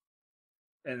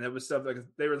 And there was stuff like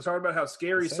they were talking about how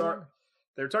scary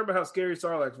they were talking about how scary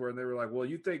Sarlacc were, and they were like, "Well,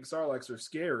 you think Sarlacc are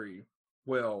scary?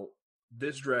 Well,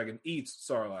 this dragon eats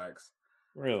Sarlacc."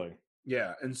 Really?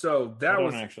 Yeah, and so I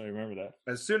don't actually remember that.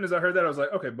 As soon as I heard that, I was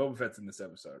like, "Okay, Boba Fett's in this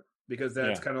episode," because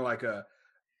that's kind of like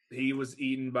he was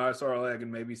eaten by Sarlacc,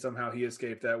 and maybe somehow he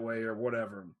escaped that way or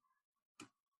whatever.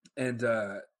 And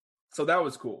so that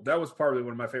was cool. That was probably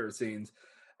one of my favorite scenes.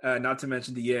 Not to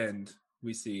mention the end,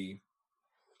 we see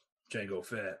Jango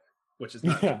Fett, which is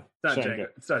not Jango.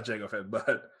 It's not Jango Fett,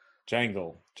 but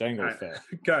Jango Fett.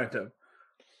 Kind of.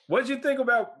 What did you think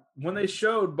about when they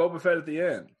showed Boba Fett at the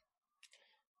end?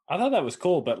 I thought that was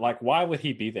cool, but like, why would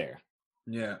he be there?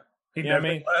 Yeah, he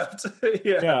never left.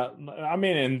 Yeah, I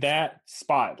mean, in that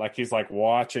spot, like he's like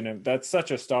watching him. That's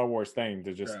such a Star Wars thing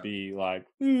to just be like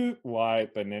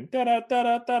wipe and then da da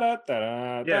da da da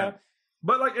da. Yeah.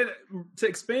 But like to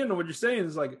expand on what you're saying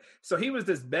is like, so he was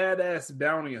this badass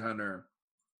bounty hunter.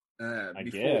 I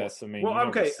before. Guess. I mean, well,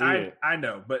 okay, I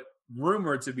know, but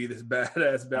rumored to be this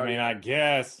badass bounty. I mean, I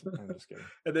guess. I'm just kidding.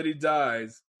 And then he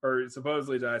dies, or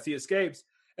supposedly dies. He escapes,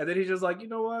 and then he's just like, you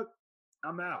know what?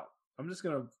 I'm out. I'm just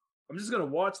gonna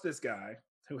watch this guy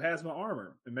who has my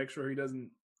armor and make sure he doesn't,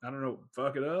 I don't know,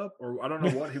 fuck it up, or I don't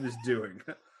know what he was doing.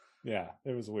 Yeah,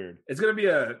 it was weird. It's gonna be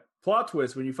a plot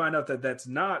twist when you find out that that's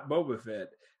not Boba Fett,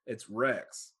 it's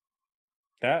Rex.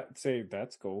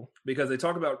 That's cool, because they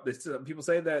talk about this. People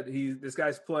say that this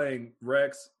guy's playing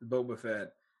Rex Boba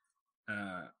Fett.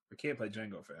 We can't play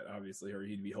Jango Fett, obviously, or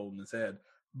he'd be holding his head.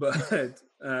 But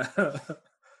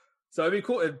so it'd be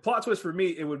cool. Plot twist for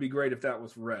me, it would be great if that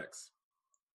was Rex.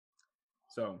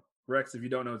 So Rex, if you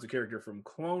don't know, is a character from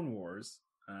Clone Wars,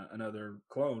 another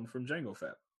clone from Jango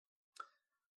Fett.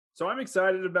 So I'm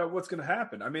excited about what's going to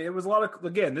happen. I mean, it was a lot of,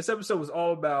 again, this episode was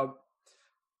all about,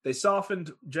 they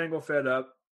softened Jango Fett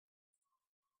up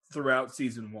throughout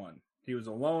season 1. He was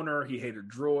a loner. He hated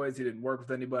droids. He didn't work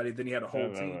with anybody. Then he had a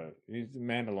whole team. He's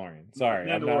Mandalorian. Sorry.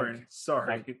 Mandalorian.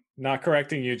 Sorry. I'm not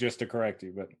correcting you just to correct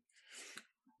you,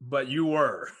 but you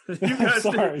were. You guys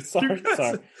sorry.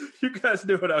 You guys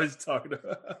knew what I was talking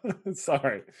about.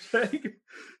 Sorry.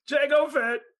 Jango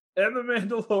Fett and the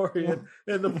Mandalorian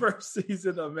in the first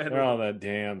season of Mandalorian. They're all the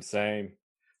damn same.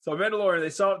 So Mandalorian,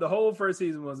 they saw the whole first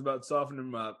season was about softening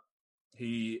him up.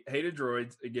 He hated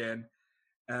droids again,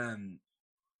 and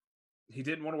he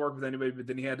didn't want to work with anybody. But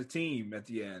then he had a team at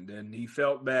the end, and he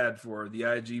felt bad for the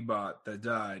IG bot that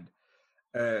died,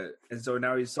 and so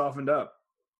now he's softened up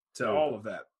to all of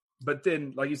that. But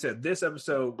then, like you said, this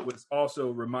episode was also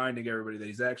reminding everybody that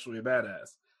he's actually a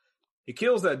badass. He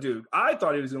kills that dude. I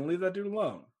thought he was going to leave that dude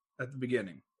alone at the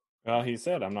beginning. Well, he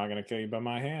said, "I'm not going to kill you by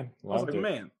my hand." I was like,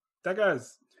 man, that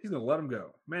guy's, he's going to let him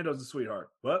go. Mando's a sweetheart.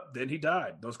 But then he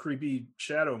died. Those creepy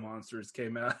shadow monsters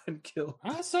came out and killed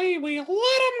him. I say we let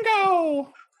him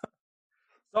go.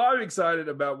 So I'm excited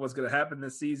about what's going to happen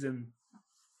this season.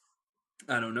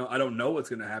 I don't know. I don't know what's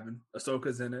going to happen.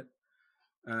 Ahsoka's in it.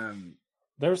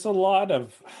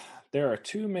 There are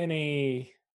too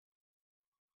many.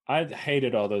 I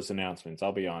hated all those announcements.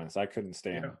 I'll be honest. I couldn't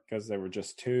stand them because there were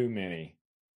just too many.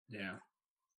 Yeah.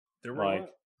 There were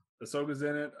Ahsoka's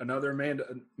in it. Another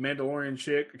Mandalorian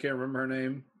chick. I can't remember her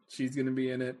name. She's going to be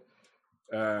in it.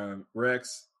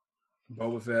 Rex,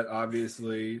 Boba Fett,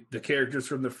 obviously. The characters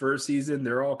from the first season,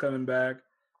 they're all coming back.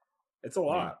 It's a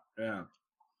lot. Yeah.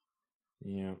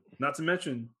 Yeah. Not to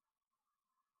mention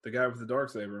the guy with the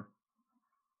Darksaber.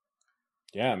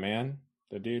 Yeah, man.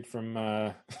 The dude from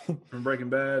Breaking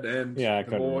Bad and The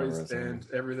Boys and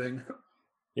everything.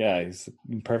 Yeah, he's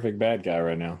a perfect bad guy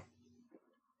right now.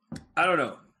 I don't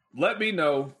know. Let me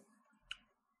know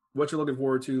what you're looking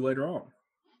forward to later on.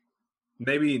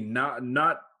 Maybe not.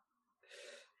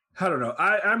 I don't know.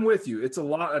 I'm with you. It's a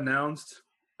lot announced.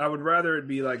 I would rather it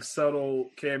be like subtle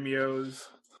cameos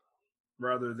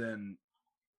rather than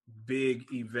big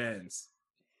events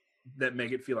that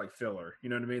make it feel like filler. You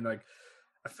know what I mean? Like,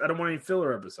 I don't want any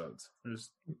filler episodes.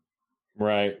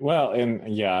 Right. Well,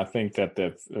 and yeah, I think that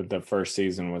the first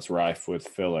season was rife with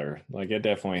filler. Like, it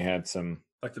definitely had some.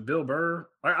 Like the Bill Burr.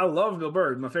 I love Bill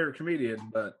Burr. He's my favorite comedian,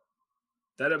 but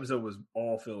that episode was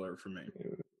all filler for me.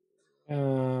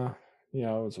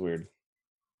 Yeah, it was weird.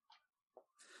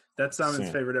 That's Simon's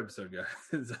favorite episode,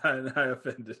 guys. I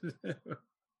offended him.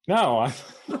 No.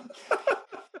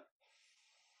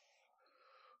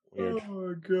 Weird. Oh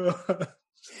my god.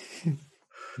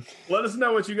 Let us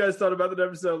know what you guys thought about that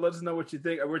episode. Let us know what you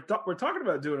think. We're talking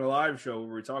about doing a live show where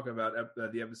we're talking about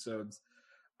the episodes.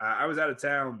 I was out of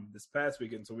town this past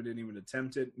weekend, so we didn't even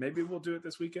attempt it. Maybe we'll do it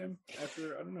this weekend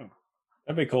after, I don't know.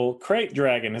 That'd be cool. Crate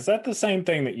Dragon, is that the same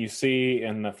thing that you see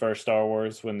in the first Star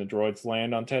Wars when the droids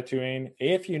land on Tatooine?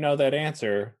 If you know that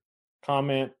answer,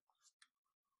 comment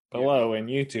below in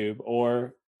YouTube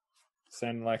or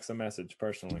send Lex a message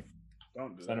personally.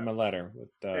 Don't do Send that. him a letter with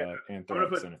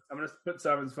anthrax in it. I'm going to put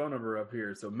Simon's phone number up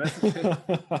here, so message him.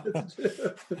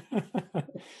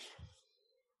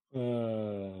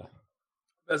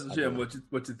 Message him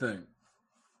what you think.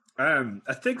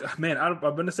 I think, man, I'm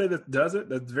going to say that does it.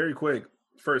 That's very quick.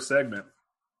 First segment.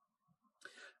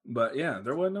 But yeah,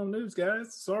 there wasn't no news,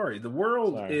 guys. Sorry. The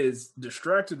world is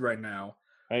distracted right now.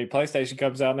 Hey, PlayStation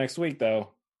comes out next week, though.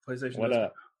 PlayStation. What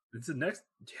up? It's the next.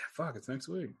 Yeah, fuck. It's next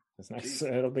week.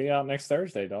 It'll be out next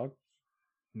Thursday, dog.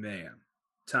 Man,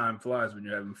 time flies when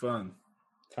you're having fun.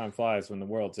 Time flies when the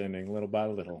world's ending little by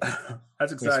little.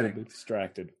 That's exciting. We'll be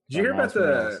distracted. Did you hear about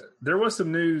there was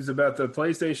some news about the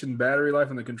PlayStation battery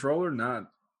life on the controller not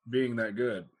being that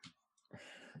good.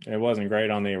 It wasn't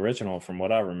great on the original from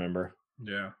what I remember.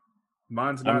 Yeah.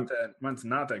 Mine's not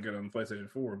that good on the PlayStation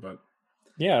 4, but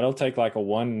yeah, it'll take like a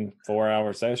 1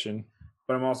 4-hour session.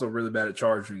 But I'm also really bad at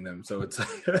charging them, so it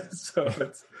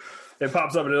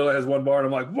pops up and it only has 1 bar, and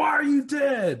I'm like, "Why are you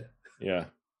dead?" Yeah,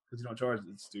 because you don't charge it.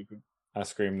 It's stupid. I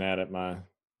scream that at my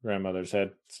grandmother's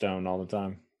headstone all the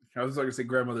time. I was like to say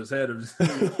grandmother's head.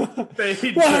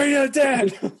 Why are you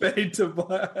dead? Fade to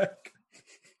black.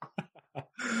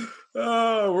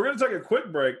 Oh, we're gonna take a quick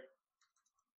break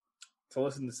to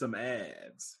listen to some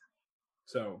ads.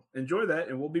 So enjoy that,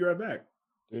 and we'll be right back.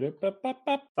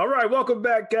 All right, welcome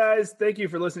back, guys. Thank you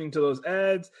for listening to those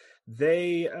ads.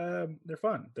 They're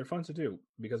fun. They're fun to do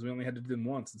because we only had to do them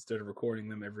once instead of recording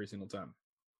them every single time.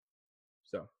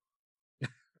 So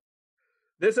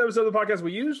this episode of the podcast,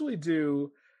 we usually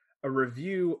do a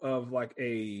review of like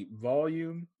a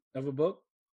volume of a book,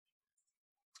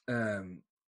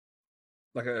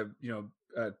 like a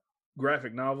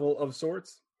graphic novel of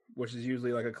sorts, which is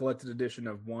usually like a collected edition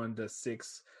of 1 to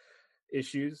 6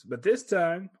 issues. But this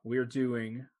time we're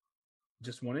doing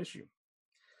just 1 issue.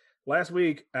 Last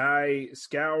week I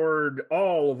scoured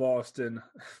all of Austin.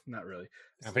 Not really.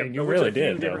 I mean, you really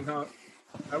did.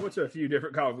 I went to a few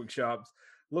different comic book shops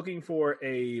looking for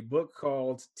a book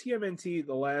called TMNT: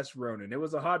 The Last Ronin. It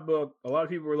was a hot book. A lot of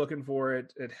people were looking for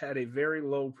it. It had a very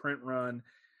low print run,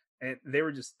 and they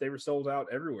were sold out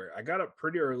everywhere. I got up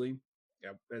pretty early.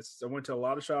 I went to a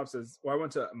lot of shops. I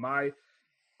went to my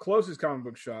closest comic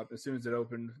book shop as soon as it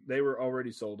opened. They were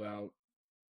already sold out.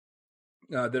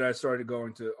 Then I started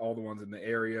going to all the ones in the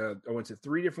area. I went to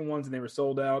 3 different ones and they were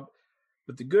sold out.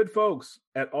 But the good folks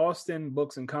at Austin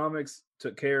Books and Comics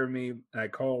took care of me. I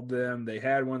called them. They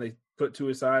had one. They put 2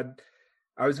 aside.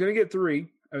 I was going to get 3.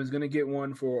 I was going to get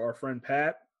one for our friend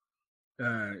Pat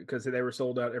because they were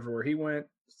sold out everywhere he went.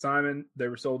 Simon, they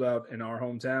were sold out in our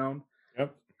hometown.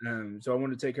 Yep. So I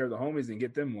wanted to take care of the homies and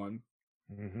get them one.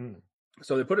 Mm-hmm.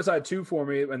 So they put aside 2 for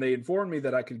me, and they informed me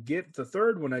that I could get the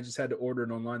 3rd one. I just had to order it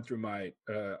online through my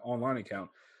online account.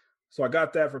 So I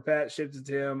got that for Pat, shipped it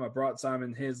to him. I brought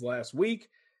Simon his last week,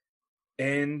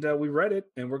 and we read it,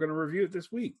 and we're going to review it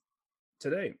this week,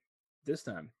 this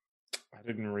time. I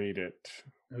didn't read it.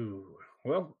 Ooh,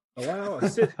 well,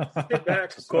 sit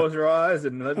back, close your eyes,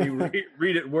 and let me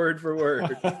read it word for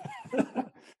word.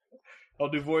 I'll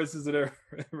do voices and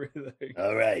everything.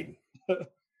 All right.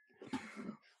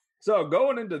 So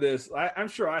going into this, I'm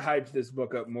sure I hyped this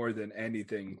book up more than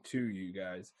anything to you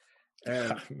guys.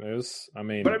 And it was,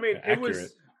 accurate. It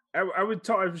was. I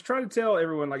was trying to tell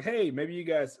everyone, like, hey, maybe you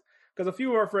guys, because a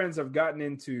few of our friends have gotten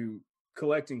into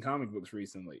collecting comic books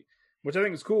recently, which I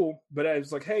think is cool. But I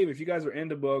was like, hey, if you guys are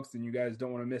into books and you guys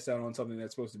don't want to miss out on something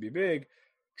that's supposed to be big,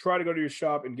 try to go to your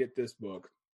shop and get this book.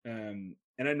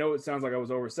 And I know it sounds like I was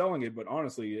overselling it, but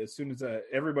honestly, as soon as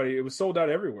it was sold out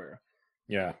everywhere.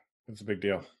 Yeah, it's a big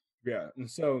deal. Yeah. And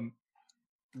so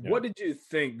what did you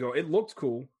think? It looked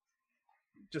cool,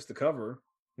 just the cover.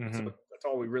 Mm-hmm. So that's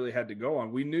all we really had to go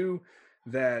on. We knew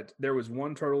that there was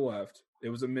one turtle left. It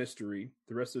was a mystery.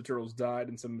 The rest of the turtles died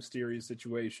in some mysterious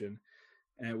situation.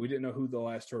 And we didn't know who the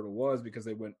last turtle was because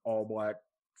they went all black,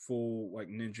 full like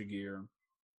ninja gear.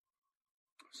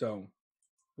 So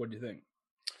what do you think?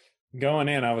 Going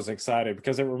in, I was excited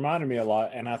because it reminded me a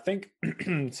lot. And I think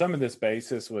some of this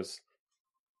basis was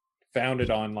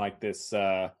founded on like this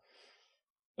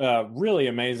really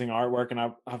amazing artwork. And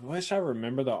I wish I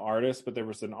remember the artist, but there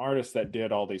was an artist that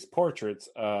did all these portraits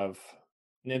of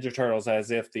Ninja Turtles as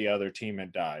if the other team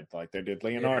had died. Like they did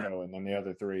Leonardo and then the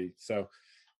other three. So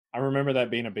I remember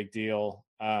that being a big deal.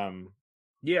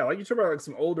 Yeah, like you talk about like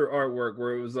some older artwork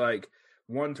where it was like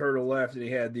one turtle left and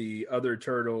he had the other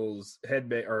turtle's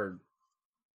headband or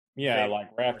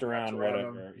like wrapped around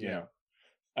whatever.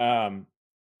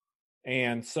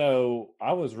 And so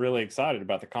I was really excited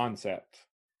about the concept.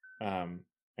 And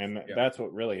that's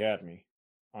what really had me,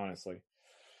 honestly.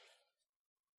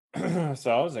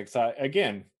 So I was excited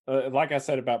again. Like I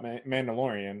said about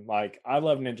Mandalorian, like I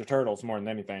love Ninja Turtles more than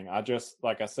anything.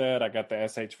 Like I said, I got the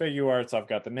SH figure arts, I've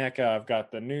got the NECA, I've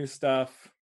got the new stuff,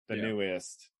 the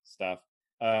newest stuff.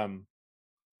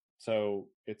 So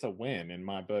it's a win in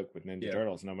my book with Ninja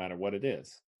Turtles, no matter what it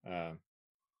is.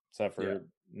 Except for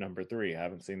number 3. I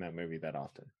haven't seen that movie that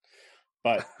often.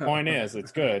 But point is,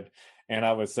 it's good. And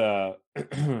I was I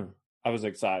was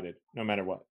excited no matter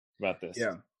what about this.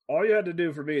 Yeah. All you had to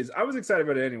do for me is I was excited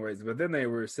about it anyways, but then they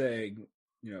were saying,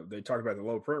 they talked about the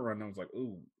low print run, and I was like,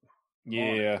 ooh,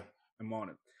 I'm on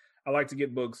it. I like to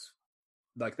get books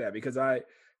like that because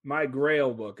my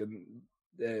Grail book, and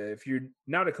if you're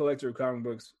not a collector of comic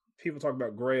books, people talk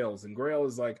about Grails, and Grail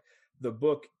is like the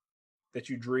book that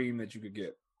you dream that you could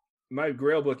get. My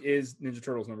Grail book is Ninja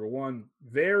Turtles #1,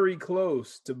 very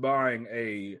close to buying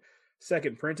a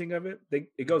second printing of it.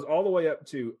 It goes all the way up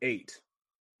to 8.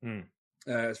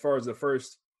 As far as the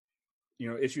first,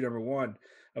 issue #1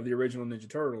 of the original Ninja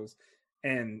Turtles,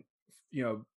 and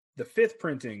the 5th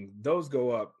printing, those go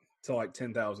up to like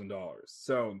 $10,000.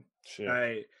 So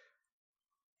shit.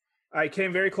 I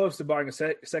came very close to buying a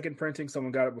second printing.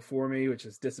 Someone got it before me, which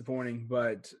is disappointing.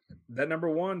 But that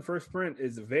 #1 first print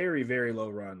is a very, very low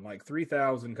run, like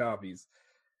 3,000 copies.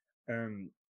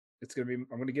 It's gonna be.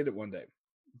 I'm gonna get it one day.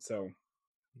 So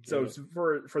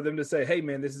for them to say, "Hey,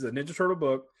 man, this is a Ninja Turtle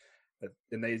book,"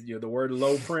 and they the word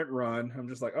low print run, I'm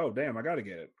just like, "Oh, damn, I got to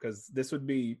get it," because this would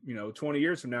be 20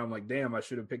 years from now. I'm like, "Damn, I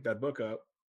should have picked that book up."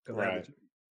 Right.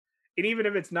 And even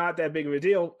if it's not that big of a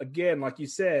deal, again, like you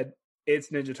said,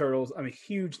 it's Ninja Turtles. I'm a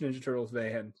huge Ninja Turtles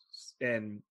fan,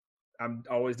 and I'm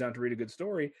always down to read a good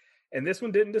story. And this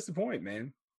one didn't disappoint,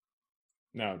 man.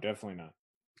 No, definitely not.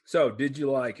 So, did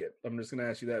you like it? I'm just going to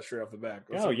ask you that straight off the back.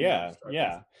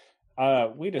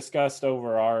 We discussed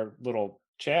over our little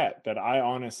chat that I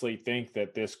honestly think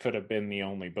that this could have been the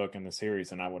only book in the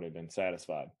series, and I would have been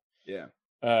satisfied. Yeah.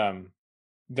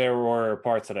 There were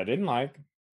parts that I didn't like.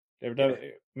 There was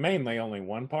mainly only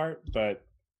one part, but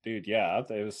dude,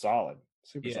 it was solid,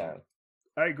 super solid.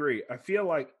 I agree. I feel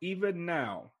like even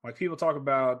now, like people talk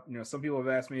about, some people have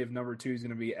asked me if #2 is going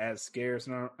to be as scarce,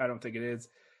 and I don't think it is,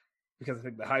 because I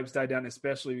think the hype's died down,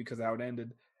 especially because of how it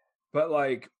ended. But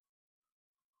like,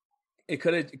 it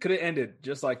could have ended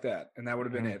just like that, and that would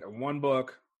have been it. One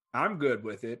book, I'm good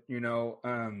with it. There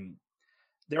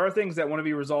are things that want to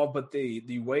be resolved, but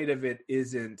the weight of it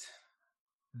isn't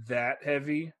that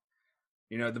heavy.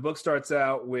 The book starts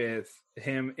out with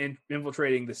him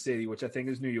infiltrating the city, which I think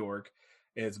is New York.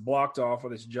 It's blocked off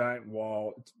with this giant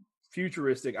wall. It's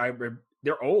futuristic.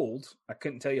 They're old. I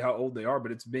couldn't tell you how old they are,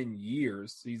 but it's been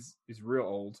years. He's real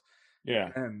old.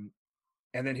 Yeah. And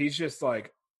then he's just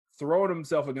like throwing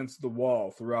himself against the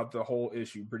wall throughout the whole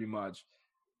issue, pretty much.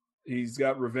 He's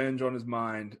got revenge on his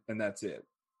mind, and that's it.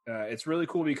 It's really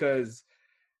cool because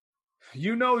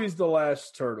he's the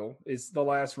last turtle. It's the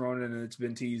last Ronin, and it's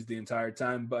been teased the entire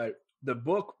time. But the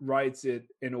book writes it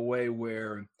in a way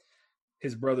where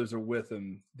his brothers are with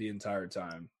him the entire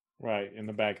time. Right, in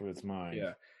the back of his mind.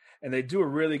 Yeah. And they do a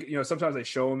really, sometimes they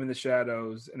show him in the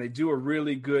shadows, and they do a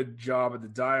really good job of the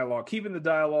dialogue, keeping the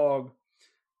dialogue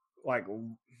like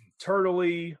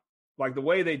turtle-y, like the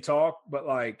way they talk. But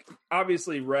like,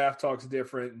 obviously, Raph talks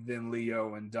different than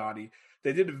Leo and Donnie.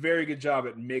 They did a very good job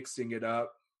at mixing it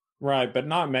up. Right, but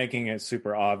not making it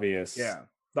super obvious. Yeah.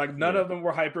 Like none of them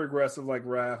were hyper aggressive like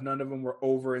Raph. None of them were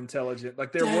over intelligent.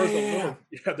 Like there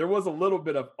was a little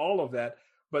bit of all of that,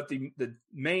 but the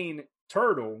main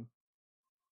turtle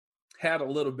had a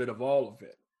little bit of all of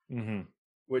it, Mm-hmm.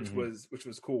 which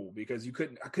was cool because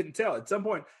I couldn't tell. At some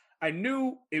point, I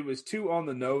knew it was too on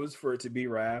the nose for it to be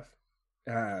Raph.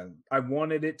 I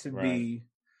wanted it to be,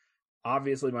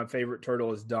 obviously my favorite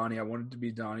turtle is Donnie. I wanted it to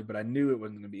be Donnie, but I knew it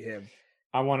wasn't going to be him.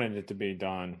 I wanted it to be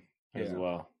Don as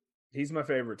well. He's my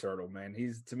favorite turtle, man.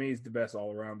 He's the best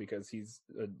all around because he's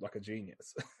like a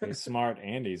genius. He's smart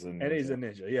and he's a ninja. And he's a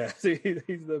ninja. Yeah,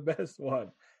 he's the best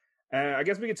one. I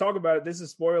guess we can talk about it. This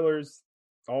is spoilers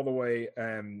all the way.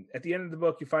 At the end of the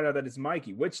book, you find out that it's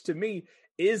Mikey, which to me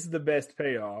is the best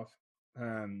payoff.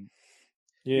 Because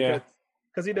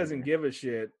he doesn't give a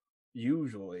shit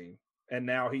usually, and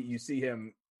now you see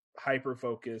him hyper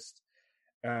focused.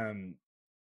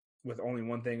 With only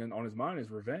one thing on his mind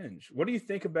is revenge. What do you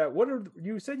think about?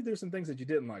 You said there's some things that you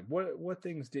didn't like. What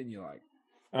things didn't you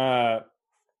like?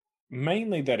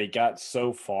 Mainly that he got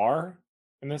so far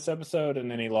in this episode and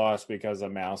then he lost because a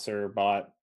Mouser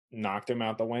bot knocked him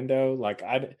out the window. Like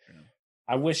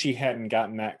I wish he hadn't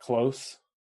gotten that close.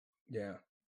 Yeah,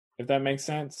 if that makes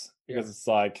sense, because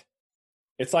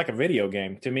it's like a video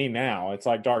game to me now. It's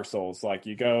like Dark Souls. Like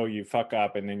you go, you fuck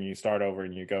up, and then you start over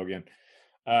and you go again.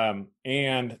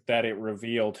 And that it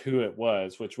revealed who it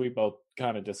was, which we both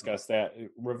kind of discussed. That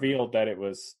it revealed that it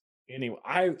was anyway.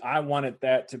 I wanted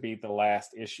that to be the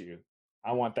last issue.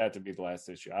 I want that to be the last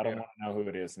issue. I don't want to know who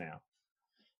it is now.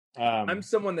 I'm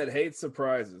someone that hates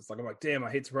surprises. Like I'm like, damn,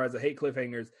 I hate surprises. I hate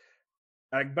cliffhangers.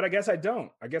 But I guess I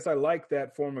don't. I guess I like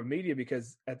that form of media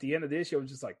because at the end of the issue, I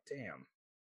was just like, damn.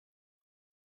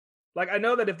 Like I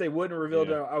know that if they wouldn't reveal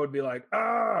it, I would be like,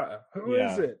 who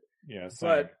is it? Yeah. Same.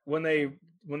 But when they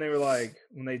were like,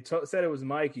 said it was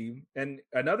Mikey, and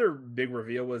another big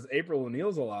reveal was April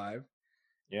O'Neil's alive.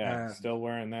 Yeah, still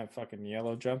wearing that fucking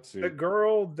yellow jumpsuit. The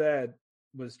girl that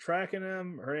was tracking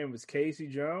him, her name was Casey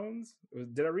Jones.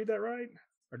 Did I read that right?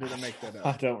 Or did I make that up?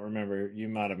 I don't remember. You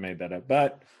might have made that up.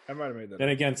 But I might have made that then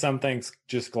up. again, some things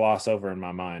just gloss over in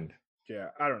my mind. Yeah,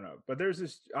 I don't know. But there's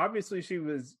this, obviously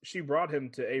she brought him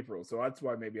to April. So that's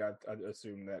why maybe I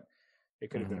assumed that it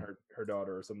could have been her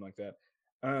daughter or something like that.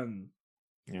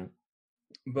 Yeah.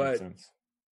 But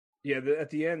at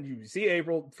the end you see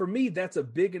April. For me, that's a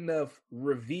big enough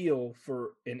reveal for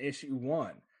an issue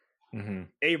 1. Mm-hmm.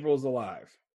 April's alive.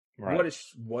 Right.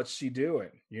 What's she doing?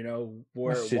 You know,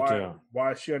 why is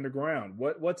she underground?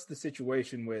 What's the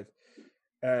situation with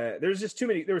there was too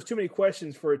many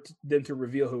questions for them to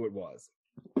reveal who it was.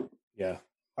 Yeah.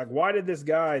 Like why did this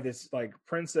guy, this like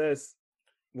princess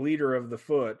leader of the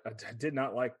Foot, I did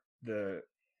not like the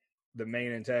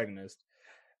main antagonist.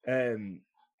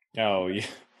 Oh yeah.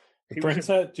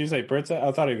 Princess? Did you say princess?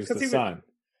 I thought he was the son.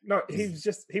 No, he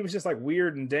was just like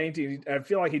weird and dainty. I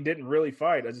feel like he didn't really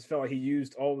fight. I just felt like he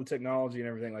used all the technology and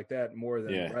everything like that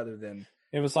rather than.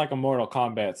 It was like a Mortal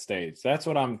Kombat stage. That's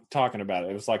what I'm talking about.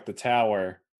 It was like the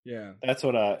tower. Yeah, that's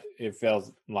what it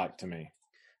felt like to me.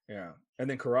 Yeah, and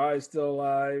then Karai's still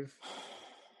alive.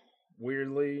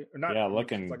 Weirdly, or not. Yeah,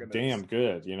 looking like damn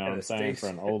good. You know what I'm saying, for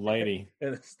an old lady.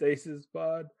 And a stasis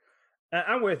pod.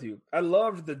 I'm with you. I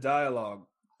loved the dialogue.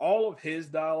 All of his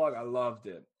dialogue, I loved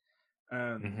it.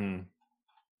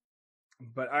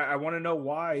 But I want to know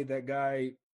why that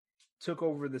guy took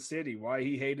over the city. Why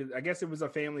he hated. I guess it was a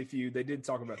family feud. They did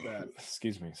talk about that.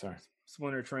 Excuse me. Sorry.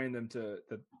 Splinter trained them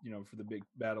for the big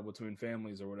battle between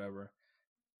families or whatever.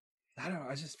 I don't know.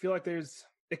 I just feel like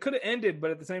it could have ended,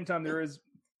 but at the same time, there is,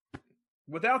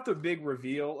 without the big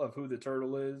reveal of who the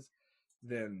turtle is,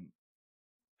 then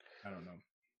I don't know.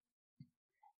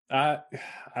 I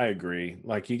agree.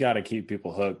 Like you got to keep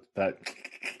people hooked. But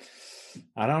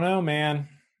I don't know, man.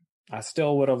 I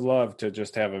still would have loved to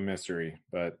just have a mystery,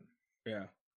 but yeah,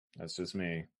 that's just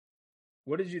me.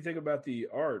 What did you think about the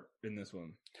art in this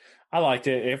one? I liked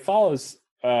it. It follows.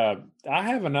 I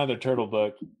have another turtle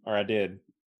book, or I did,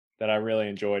 that I really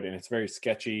enjoyed, and it's very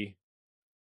sketchy,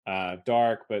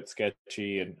 dark but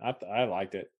sketchy, and I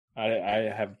liked it. I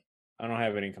don't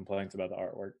have any complaints about the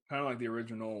artwork. Kind of like the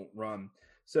original run.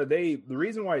 So the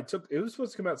reason why it was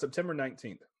supposed to come out September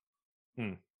 19th.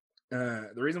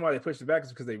 The reason why they pushed it back is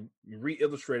because they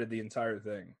re-illustrated the entire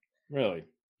thing. Really?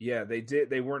 Yeah, they did.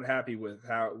 They weren't happy with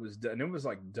how it was done. It was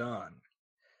like done,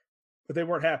 but they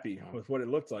weren't happy with what it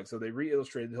looked like. So they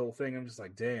re-illustrated the whole thing. I'm just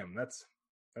like, damn, that's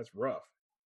rough.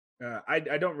 I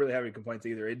don't really have any complaints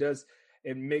either.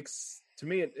 It makes, to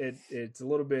me, it's a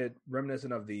little bit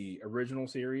reminiscent of the original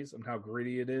series and how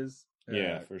gritty it is.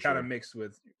 Yeah, for sure. Kind of mixed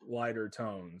with lighter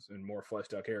tones and more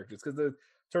fleshed out characters, because the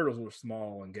turtles were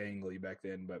small and gangly back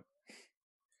then, but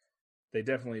they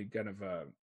definitely kind of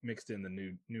mixed in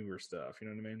the newer stuff. You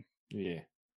know what I mean?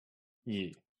 Yeah.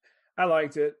 I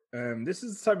liked it. This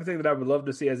is the type of thing that I would love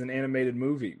to see as an animated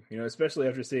movie. Especially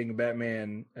after seeing a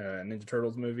Batman Ninja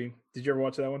Turtles movie. Did you ever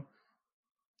watch that one?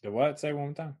 The what? Say it one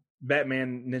more time.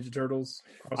 Batman Ninja Turtles.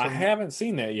 I haven't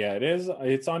seen that yet.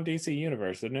 It's on DC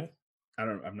Universe, isn't it?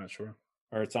 I'm not sure.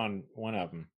 Or it's on one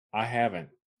of them. I haven't.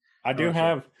 I do not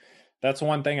have. sure. That's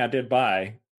one thing I did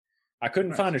buy. I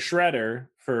couldn't find a shredder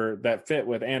for that fit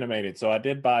with animated, so I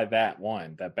did buy that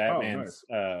one. That Batman's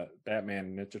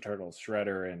Batman Ninja Turtles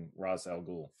shredder and Ra's al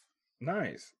Ghul.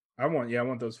 Nice. I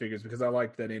want those figures because I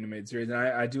liked that animated series, and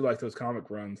I do like those comic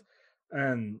runs.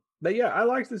 But yeah, I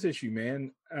like this issue,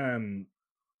 man. I'm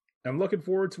looking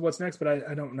forward to what's next, but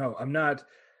I don't know. I'm not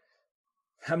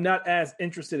as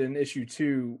interested in issue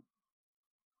 2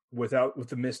 with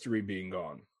the mystery being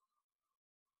gone.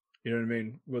 You know what I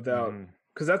mean? Without,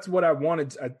 because that's what I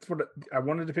wanted. I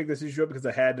wanted to pick this issue up because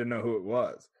I had to know who it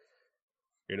was.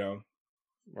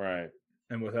 Right.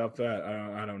 And without that,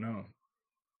 I don't know.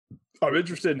 I'm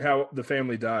interested in how the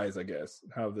family dies. I guess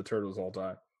how the turtles all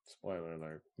die. Spoiler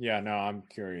alert. Yeah, no, I'm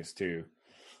curious too.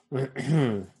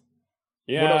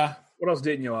 Yeah. What else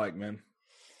didn't you like, man?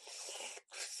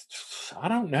 I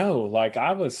don't know. Like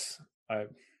it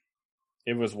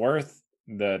was worth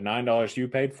the $9 you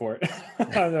paid for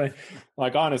it.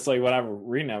 Like honestly, when I was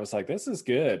reading, I was like, "This is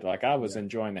good." Like I was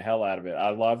enjoying the hell out of it.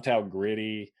 I loved how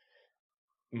gritty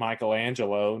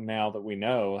Michelangelo, now that we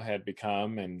know, had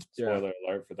become. And spoiler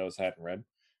alert for those who hadn't read.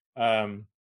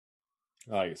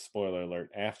 Like spoiler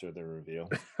alert after the reveal.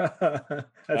 That's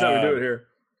how we do it here.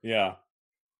 Yeah.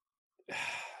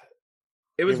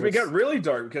 It got really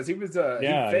dark because he was he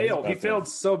failed. He failed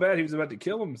so bad he was about to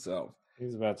kill himself. He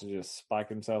was about to just spike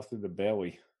himself through the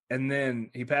belly. And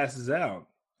then he passes out.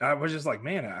 I was just like,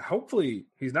 man, hopefully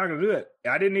he's not going to do that.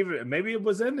 I didn't even, maybe it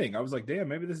was ending. I was like, damn,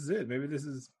 maybe this is it. Maybe this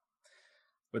is,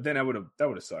 but then that would have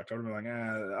sucked. I would have been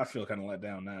like, I feel kind of let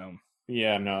down now.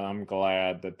 Yeah, no, I'm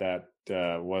glad that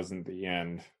wasn't the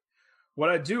end.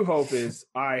 What I do hope is,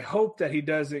 I hope that he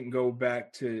doesn't go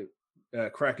back to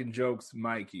cracking jokes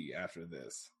Mikey after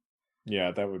this.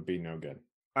 Yeah, that would be no good.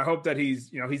 I hope that he's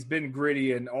been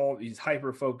gritty and he's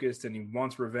hyper focused and he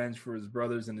wants revenge for his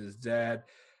brothers and his dad.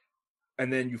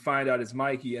 And then you find out it's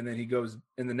Mikey, and then he goes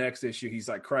in the next issue, he's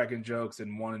like cracking jokes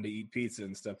and wanting to eat pizza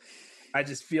and stuff. I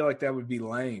just feel like that would be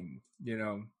lame,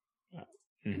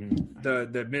 Mm-hmm.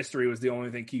 The mystery was the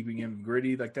only thing keeping him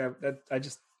gritty like that.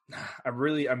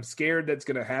 I'm scared that's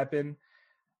going to happen.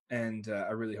 And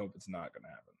I really hope it's not going to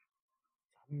happen.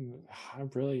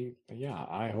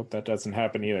 I hope that doesn't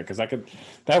happen either, because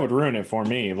that would ruin it for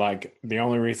me. Like the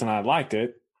only reason I liked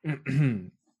it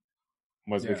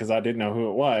was because I didn't know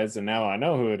who it was, and now I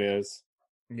know who it is.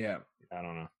 Yeah, I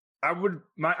don't know.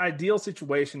 My ideal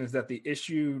situation is that the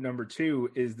issue number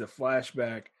 2 is the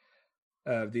flashback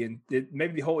of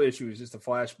maybe the whole issue is just a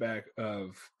flashback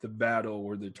of the battle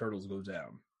where the turtles go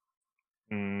down.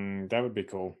 That would be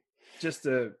cool.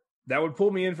 That would pull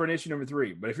me in for an issue number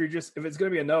 3. But if it's going to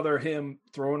be another him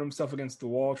throwing himself against the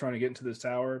wall trying to get into this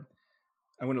tower,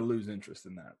 I'm going to lose interest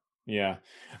in that. Yeah,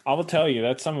 I will tell you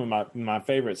that's some of my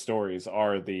favorite stories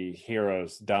are the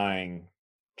heroes dying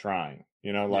trying.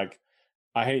 Like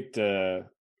I hate to,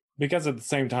 because at the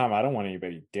same time I don't want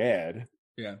anybody dead.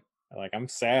 Yeah, like I'm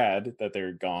sad that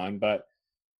they're gone, but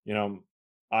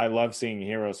I love seeing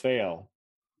heroes fail.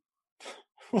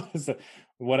 What is it?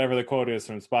 Whatever the quote is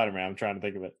from Spider-Man, I'm trying to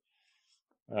think of it.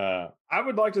 I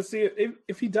would like to see it.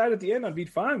 If he died at the end, I'd be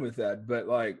fine with that. But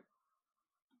like,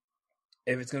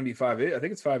 if it's going to be 5, I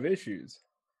think it's 5 issues.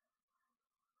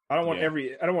 I don't want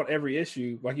every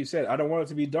issue, like you said. I don't want it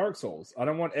to be Dark Souls. I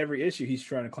don't want every issue he's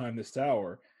trying to climb this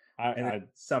tower and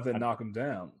something knock him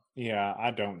down. Yeah,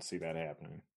 I don't see that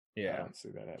happening. Yeah, I don't see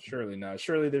that happening. Surely not.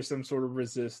 Surely there's some sort of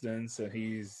resistance, and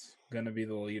he's going to be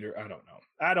the leader. I don't know.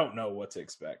 I don't know what to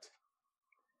expect.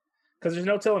 Because there's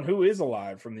no telling who is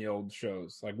alive from the old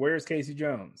shows. Like, where's Casey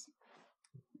Jones?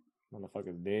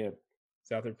 Motherfucker's dead.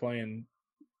 He's out there playing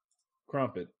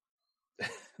crumpet.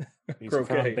 He's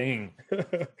croquet.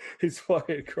 He's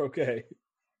playing croquet.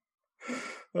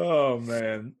 Oh,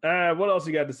 man. What else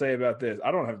you got to say about this? I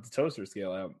don't have the toaster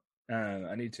scale out.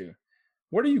 I need to.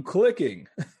 What are you clicking?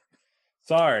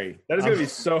 Sorry. That is going to be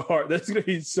so hard. That's going to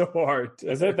be so hard.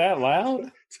 Is it that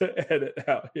loud? To edit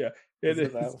out. Yeah, it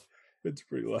is. It's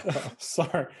pretty loud.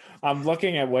 Sorry. I'm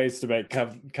looking at ways to make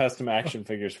custom action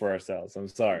figures for ourselves. I'm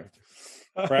sorry.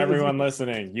 For everyone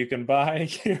listening, you can buy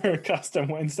your custom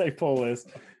Wednesday pull list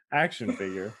action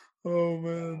figure. Oh,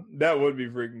 man. That would be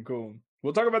freaking cool.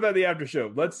 We'll talk about that in the after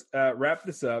show. Let's wrap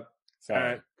this up.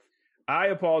 Sorry. I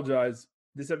apologize.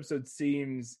 This episode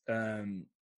seems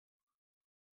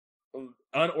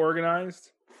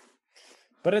unorganized.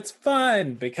 But it's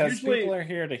fun because Usually- people are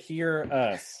here to hear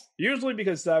us. Usually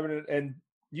because Cybernet, and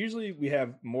usually we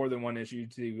have more than one issue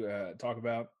to talk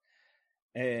about,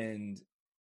 and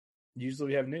usually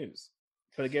we have news.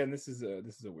 But again, this is a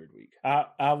weird week.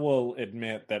 I will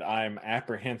admit that I'm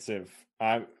apprehensive.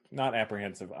 I'm not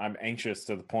apprehensive. I'm anxious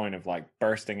to the point of like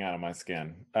bursting out of my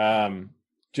skin.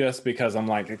 Just because I'm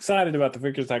like excited about the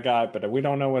figures I got, but we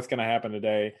don't know what's going to happen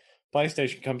today.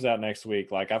 PlayStation comes out next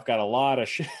week. Like I've got a lot of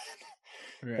shit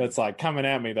that's like coming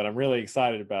at me that I'm really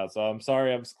excited about. So I'm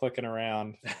sorry I was clicking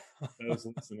around. Those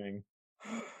listening.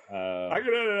 I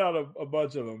could edit out a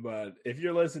bunch of them, but if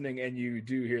you're listening and you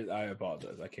do hear, I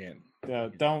apologize. I can't.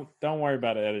 Don't worry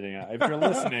about editing it. If you're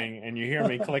listening and you hear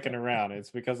me clicking around,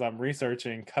 it's because I'm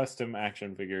researching custom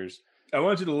action figures. I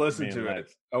want you to listen Man, to like-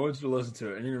 it. I want you to listen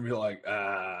to it, and you're gonna be like,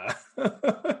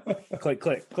 Click,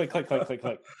 click, click, click, click, click,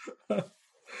 click.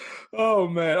 Oh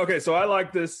man. Okay, so I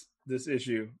like this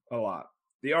issue a lot.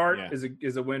 The art Yeah.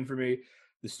 is a win for me.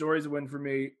 The story is a win for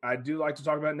me. I do like to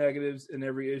talk about negatives in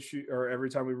every issue or every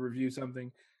time we review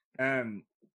something. And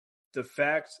the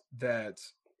fact that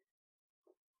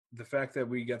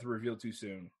we got the reveal too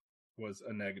soon was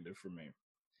a negative for me.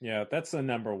 Yeah, that's the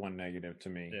number one negative to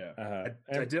me. Yeah.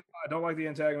 I don't like the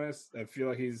antagonist. I feel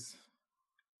like he's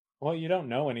Well, you don't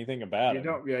know anything about him.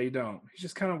 you don't. He's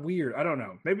just kind of weird. I don't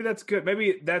know. Maybe that's good.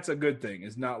 Maybe that's a good thing,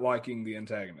 is not liking the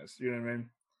antagonist. You know what I mean?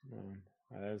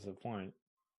 That is the point.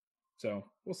 So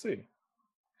we'll see.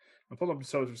 I'm pulling up the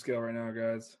social scale right now,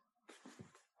 guys.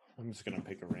 I'm just gonna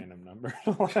pick a random number.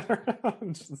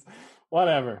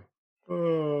 Whatever.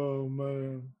 Oh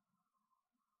man.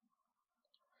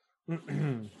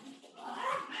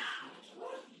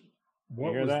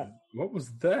 What hear was that? What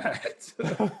was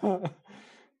that?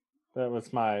 That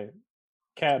was my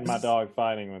cat and my dog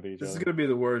fighting with each This is other. gonna be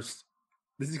the worst.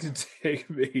 This is gonna take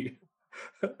me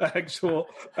actual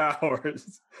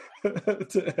hours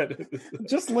to edit this.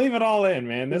 Just leave it all in,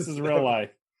 man. This is real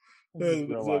life. This is This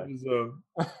real life. episode.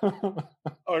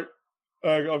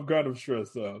 I'm kind of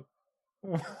stressed out.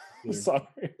 Sorry.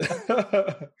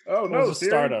 Oh no, Let's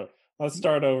Siri. Let's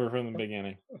start over from the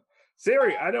beginning.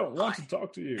 Siri, I don't want to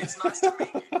talk to you.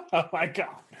 Oh my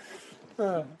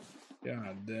god.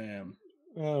 God damn.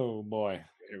 Oh boy.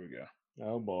 Here we go.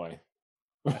 Oh boy.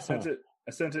 I sent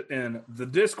it in the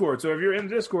Discord. So if you're in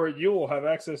Discord, you will have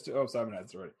access to Simon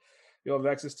has already. You'll have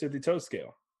access to the toe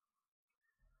scale.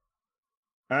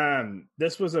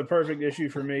 This was a perfect issue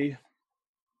for me.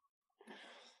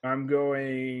 I'm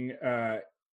going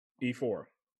E4.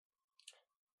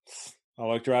 I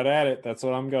looked right at it. That's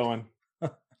what I'm going.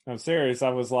 I'm serious. I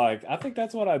was like, I think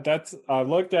that's I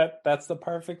looked at. That's the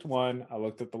perfect one. I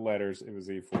looked at the letters. It was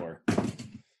E4.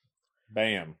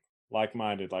 Bam.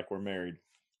 Like-minded, like we're married.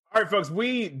 All right, folks,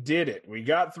 we did it. We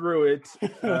got through it.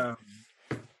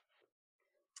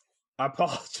 I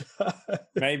apologize.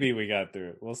 Maybe we got through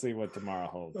it. We'll see what tomorrow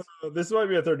holds. This might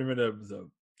be a 30-minute episode.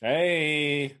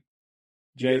 Hey,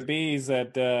 JB's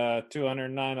at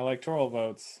 209 electoral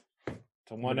votes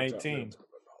to 118.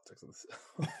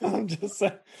 I'm just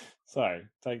saying. Sorry,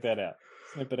 take that out.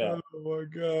 Snip it out. Oh my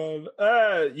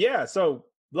god. Yeah, so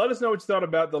let us know what you thought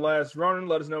about The Last Ronin.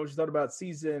 Let us know what you thought about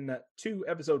season 2,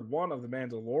 episode 1 of The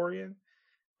Mandalorian.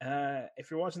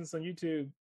 If you're watching this on YouTube,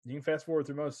 you can fast forward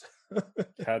through most.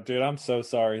 God, dude, I'm so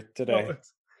sorry today. No,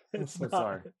 it's so not,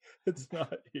 sorry. It's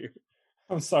not here.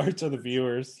 I'm sorry to the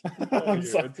viewers. I'm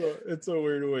sorry. It's a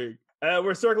weird week.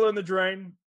 We're circling the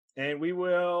drain, and we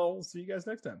will see you guys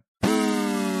next time.